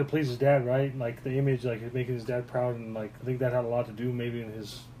he wanted to please his dad, right? Like the image, like making his dad proud, and like I think that had a lot to do maybe in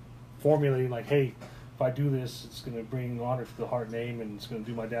his formulating, like, hey, if I do this, it's going to bring honor to the Hart name, and it's going to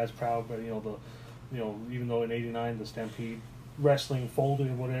do my dad's proud, but even though in '89 the Stampede Wrestling folded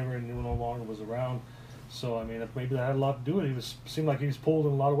or whatever and no longer was around, so I mean maybe that had a lot to do with it. Seemed like he was pulled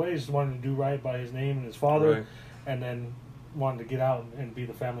in a lot of ways, wanting to do right by his name and his father, and then wanting to get out and be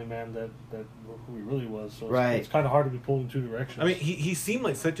the family man that who he really was. So it's kind of hard to be pulled in two directions. I mean, he seemed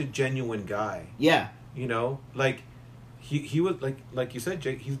like such a genuine guy. Yeah, you know, like he was like you said,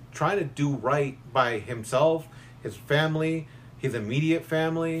 Jake. He's trying to do right by himself, his family, his immediate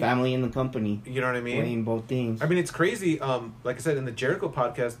family in the company. You know what I mean? Weighing both things. I mean, it's crazy. Like I said, in the Jericho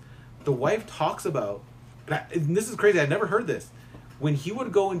podcast, the wife talks about, and this is crazy, I never heard this. When he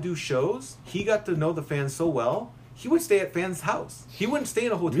would go and do shows, he got to know the fans so well, he would stay at fans' house. He wouldn't stay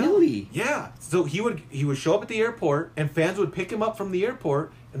in a hotel. Really? Yeah. So he would show up at the airport, and fans would pick him up from the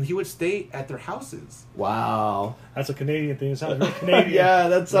airport, and he would stay at their houses. Wow. That's a Canadian thing. It sounds really Canadian. Yeah,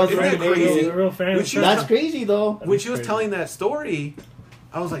 that sounds really crazy. The real fans. That's crazy, though. When she was telling that story,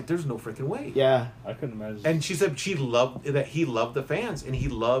 I was like, there's no freaking way. Yeah. I couldn't imagine. And she said he loved the fans, and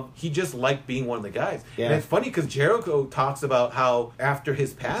he just liked being one of the guys. Yeah. And it's funny because Jericho talks about how after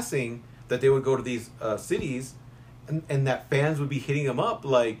his passing that they would go to these cities, and that fans would be hitting him up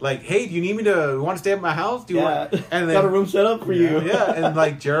like, hey, do you want to stay at my house? Do you want? And then, got a room set up for you. Yeah, and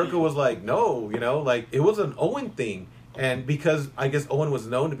like Jericho was like, no, like it was an Owen thing. And because I guess Owen was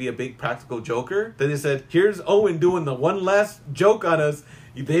known to be a big practical joker, then they said, here's Owen doing the one last joke on us.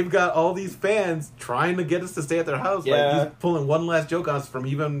 They've got all these fans trying to get us to stay at their house. Yeah. Like, he's pulling one last joke on us from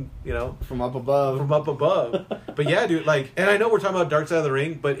even, from up above. But yeah, dude, like, and I know we're talking about Dark Side of the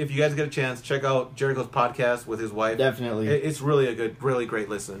Ring, but if you guys get a chance, check out Jericho's podcast with his wife. Definitely. It's really a good, really great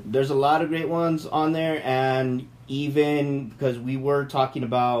listen. There's a lot of great ones on there, and even because we were talking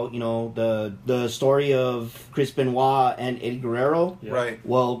about, the story of Chris Benoit and Eddie Guerrero. Yeah. Right.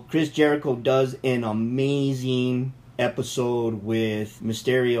 Well, Chris Jericho does an amazing episode with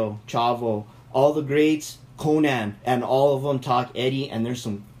Mysterio, Chavo, all the greats, Conan, and all of them talk Eddie, and there's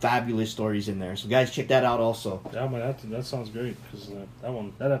some fabulous stories in there. So guys, check that out also. Yeah, man, that sounds great, because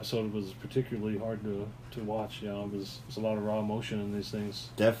that episode was particularly hard to watch. There's a lot of raw emotion in these things.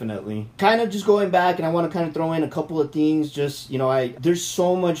 Definitely. Kind of just going back, and I want to kind of throw in a couple of things. Just, there's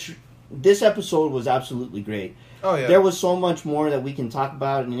so much. This episode was absolutely great. Oh yeah. There was so much more that we can talk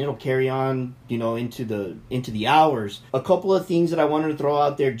about, and it'll carry on, into the hours. A couple of things that I wanted to throw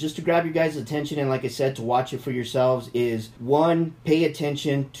out there just to grab your guys' attention, and like I said, to watch it for yourselves, is one, pay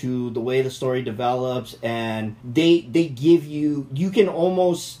attention to the way the story develops, and they give you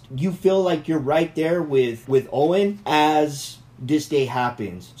you feel like you're right there with Owen as this day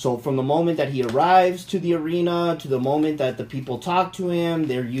happens. So from the moment that he arrives to the arena to the moment that the people talk to him,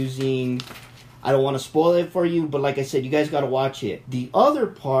 they're using... I don't want to spoil it for you, but like I said, you guys got to watch it. The other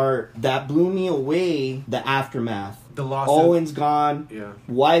part that blew me away, the aftermath. The lawsuit. Owen's gone. Yeah.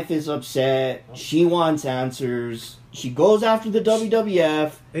 Wife is upset. She wants answers. She goes after the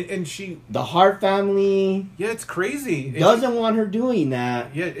WWF. And she... The Hart family... Yeah, it's crazy. Doesn't want her doing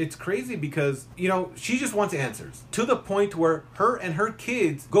that. Yeah, it's crazy because, she just wants answers. To the point where her and her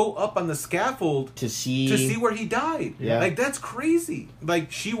kids go up on the scaffold To see where he died. Yeah. Like, that's crazy.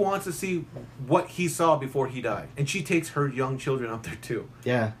 Like, she wants to see what he saw before he died. And she takes her young children up there, too.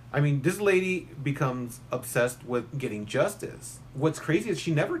 Yeah. I mean, this lady becomes obsessed with getting justice. what's crazy is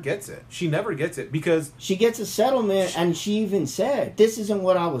she never gets it. She never gets it because She gets a settlement, and she even said, "This isn't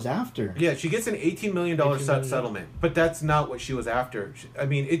what I was after." yeah, she gets an $18 million settlement, but that's not what she was after. I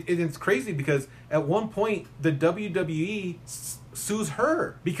mean, it's crazy because at one point the WWE sues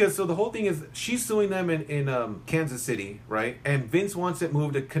her because so the whole thing is she's suing them in Kansas City, right? And Vince wants it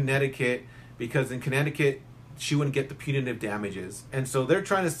moved to Connecticut because in Connecticut she wouldn't get the punitive damages, and so they're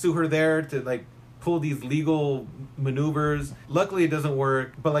trying to sue her there to like pull these legal maneuvers. Luckily, it doesn't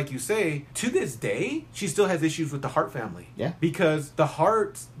work. But like you say, to this day, she still has issues with the Hart family. Yeah. Because the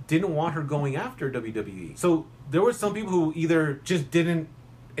Harts didn't want her going after WWE. So there were some people who either just didn't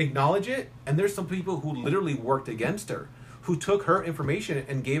acknowledge it, and there's some people who literally worked against her, who took her information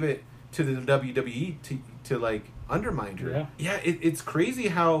and gave it to the WWE to like undermine her. Yeah, it's crazy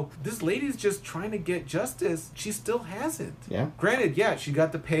how this lady's just trying to get justice. She still hasn't. Yeah. Granted, yeah, she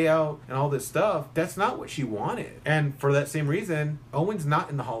got the payout and all this stuff. That's not what she wanted. And for that same reason, Owen's not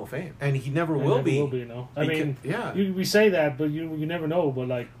in the Hall of Fame. And he never will be. No. I mean, yeah. we say that, but you never know. But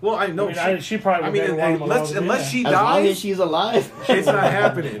like, well, I know. she probably would never want him allowed unless she As long as dies, she's alive. it's not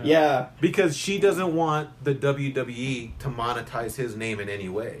happening. Yeah. Because she doesn't want the WWE to monetize his name in any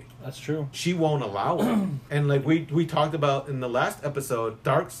way. That's true. She won't allow it. And like we talked about in the last episode,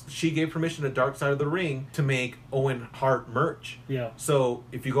 she gave permission to Dark Side of the Ring to make Owen Hart merch. Yeah. So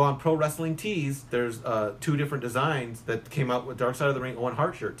if you go on Pro Wrestling Tees, there's 2 different designs that came out with Dark Side of the Ring Owen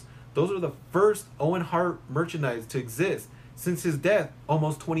Hart shirts. Those are the first Owen Hart merchandise to exist since his death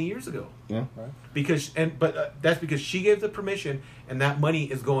almost 20 years ago. Yeah. Right. That's because she gave the permission, and that money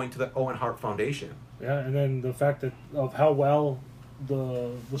is going to the Owen Hart Foundation. Yeah, and then the fact of how well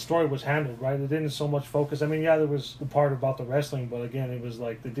the story was handled, right? It didn't so much focus. I mean, yeah, there was the part about the wrestling, but again, it was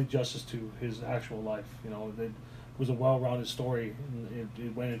like they did justice to his actual life. You know, it was a well-rounded story. And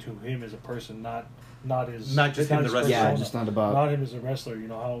it went into him as a person, not just him the wrestler. Yeah, just not about not him as a wrestler. You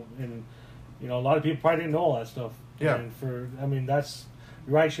know how, and you know, a lot of people probably didn't know all that stuff. Yeah. And that's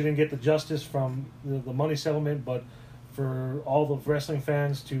right. She didn't get the justice from the money settlement, but for all the wrestling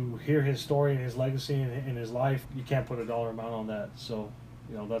fans to hear his story and his legacy and his life, you can't put a dollar amount on that. So,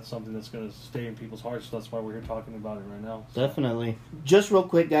 you know, that's something that's going to stay in people's hearts. So that's why we're here talking about it right now. Definitely. Just real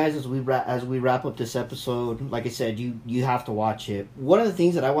quick, guys, as we wrap up this episode, like I said, you have to watch it. One of the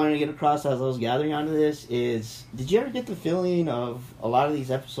things that I wanted to get across as I was gathering onto this is, did you ever get the feeling of a lot of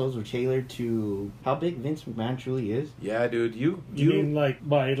these episodes were tailored to how big Vince McMahon truly is? Yeah, dude. You mean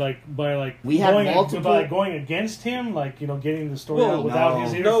by we have multiple by going against him, like, you know, getting the story out without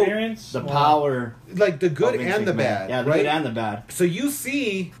his interference. The power, like the good Vince and the McMahon. bad. Yeah, the right? good and the bad. So you see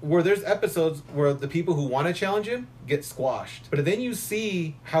where there's episodes where the people who want to challenge him get squashed, but then you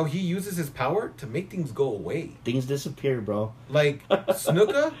see how he uses his power to make things go away. Things disappear, bro. Like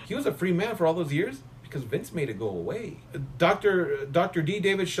Snuka, he was a free man for all those years because Vince made it go away. Dr. D.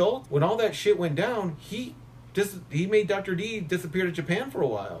 David Schultz, when all that shit went down, he made Dr. D disappear to Japan for a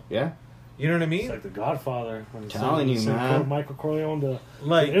while. Yeah. You know what I mean? It's like the Godfather. When Telling you, man. Michael Corleone to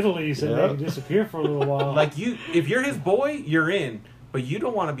Like, Italy, he said they can disappear for a little while. like if you're his boy, you're in, but you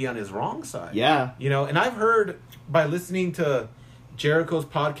don't want to be on his wrong side. Yeah. You know, and I've heard by listening to Jericho's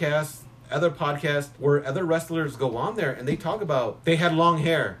podcast, other podcasts where other wrestlers go on there and they talk about they had long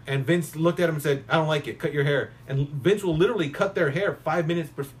hair and Vince looked at him and said, "I don't like it, cut your hair." And Vince will literally cut their hair 5 minutes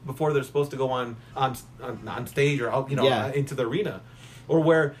before they're supposed to go on stage or out, you know, into the arena. Or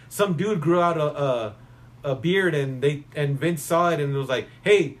where some dude grew out a beard and Vince saw it and was like,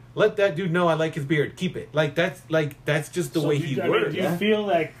 "Hey, let that dude know I like his beard. Keep it." Like that's just the way he works. Do you feel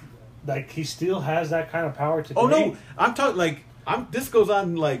like he still has that kind of power today? Oh no, I'm talking this goes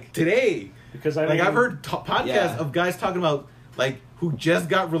on like today because I've heard podcasts of guys talking about like who just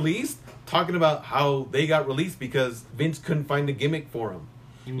got released talking about how they got released because Vince couldn't find a gimmick for them.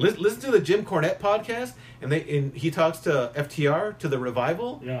 Listen to the Jim Cornette podcast, and he talks to FTR, to the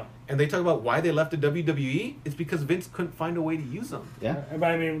Revival, and they talk about why they left the WWE. It's because Vince couldn't find a way to use them. Yeah,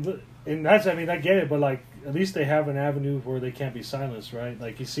 but I mean, I get it, but like at least they have an avenue where they can't be silenced, right?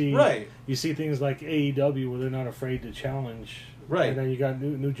 Like you see things like AEW where they're not afraid to challenge, right? And then you got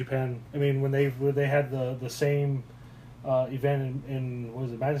New Japan. I mean, when they had the same event in what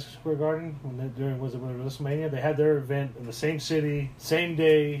was it, Madison Square Garden during WrestleMania, they had their event in the same city, same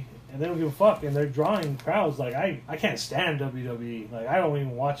day, and they don't give a fuck, and they're drawing crowds. Like I can't stand WWE. Like I don't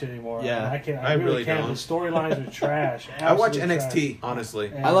even watch it anymore. Yeah, I really can't. Don't. The storylines are trash. I watch NXT honestly.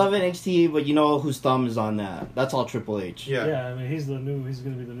 And I love NXT, but you know whose thumb is on that? That's all Triple H. Yeah. I mean, he's going to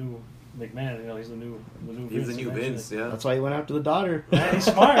be the new McMahon. You know, he's the new. He's the new Vince. Yeah, that's why he went after the daughter. Yeah, he's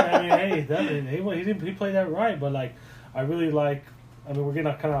smart. I mean, he played that right, but like. I really like. I mean, we're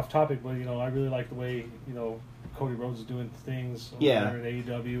getting kind of off topic, but you know, I really like the way Cody Rhodes doing things over Yeah. there in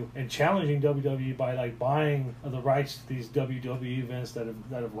AEW and challenging WWE by like buying the rights to these WWE events that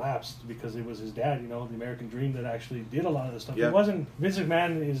have lapsed because it was his dad, the American Dream, that actually did a lot of this stuff. Yeah. It wasn't Vince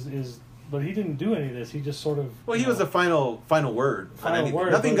McMahon is. But he didn't do any of this. He just sort of... Well, he was the final word. Final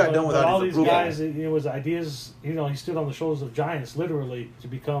word. Nothing got done without all his these approval. guys, it was ideas. He stood on the shoulders of giants, literally, to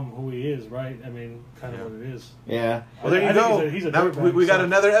become who he is. Right? I mean, kind of what it is. Yeah. Well, there you I think go. he's a Now dirtbag, we got so-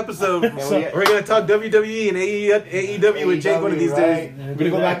 another episode. We're going to talk WWE and AEW with Jake one of these days. We're gonna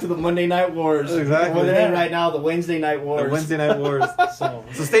go back to the Monday Night Wars. Exactly. What are Yeah. they right now? The Wednesday Night Wars. The Wednesday Night Wars. So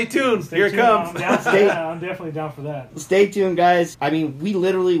Stay tuned. stay Here it tuned. comes. I'm down for Stay- that. I'm definitely down for that. Stay tuned, guys. I mean, we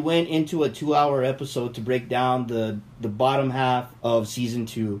literally went into a 2-hour episode to break down the bottom half of season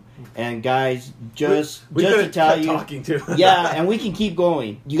 2. And guys, just we to couldn't tell cut you, talking too. yeah, and we can keep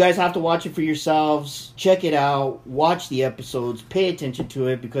going. You guys have to watch it for yourselves. Check it out. Watch the episodes. Pay attention to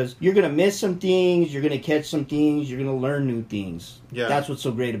it because you're gonna miss some things. You're gonna catch some things. You're gonna learn new things. Yeah. That's what's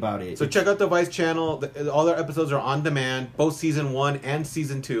so great about it. So check out the Vice channel. All their episodes are on demand, both season 1 and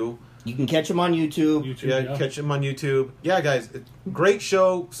season 2. You can catch them on YouTube. YouTube, Catch them on YouTube. Yeah, guys, great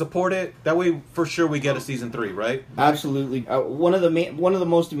show. Support it. That way, for sure, we get a season 3, right? Absolutely. One of the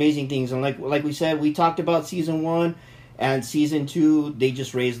most amazing things, and like we said, we talked about season 1 and season 2. They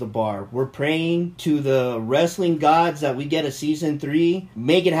just raised the bar. We're praying to the wrestling gods that we get a season 3.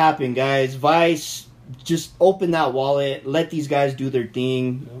 Make it happen, guys. Vice, just open that wallet. Let these guys do their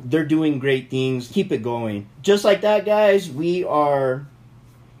thing. Yep. They're doing great things. Keep it going. Just like that, guys. We are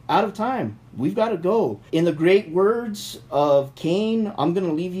out of time. We've got to go. In the great words of Kane, I'm going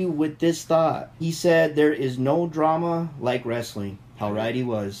to leave you with this thought. He said, "There is no drama like wrestling." How right he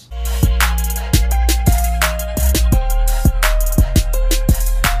was.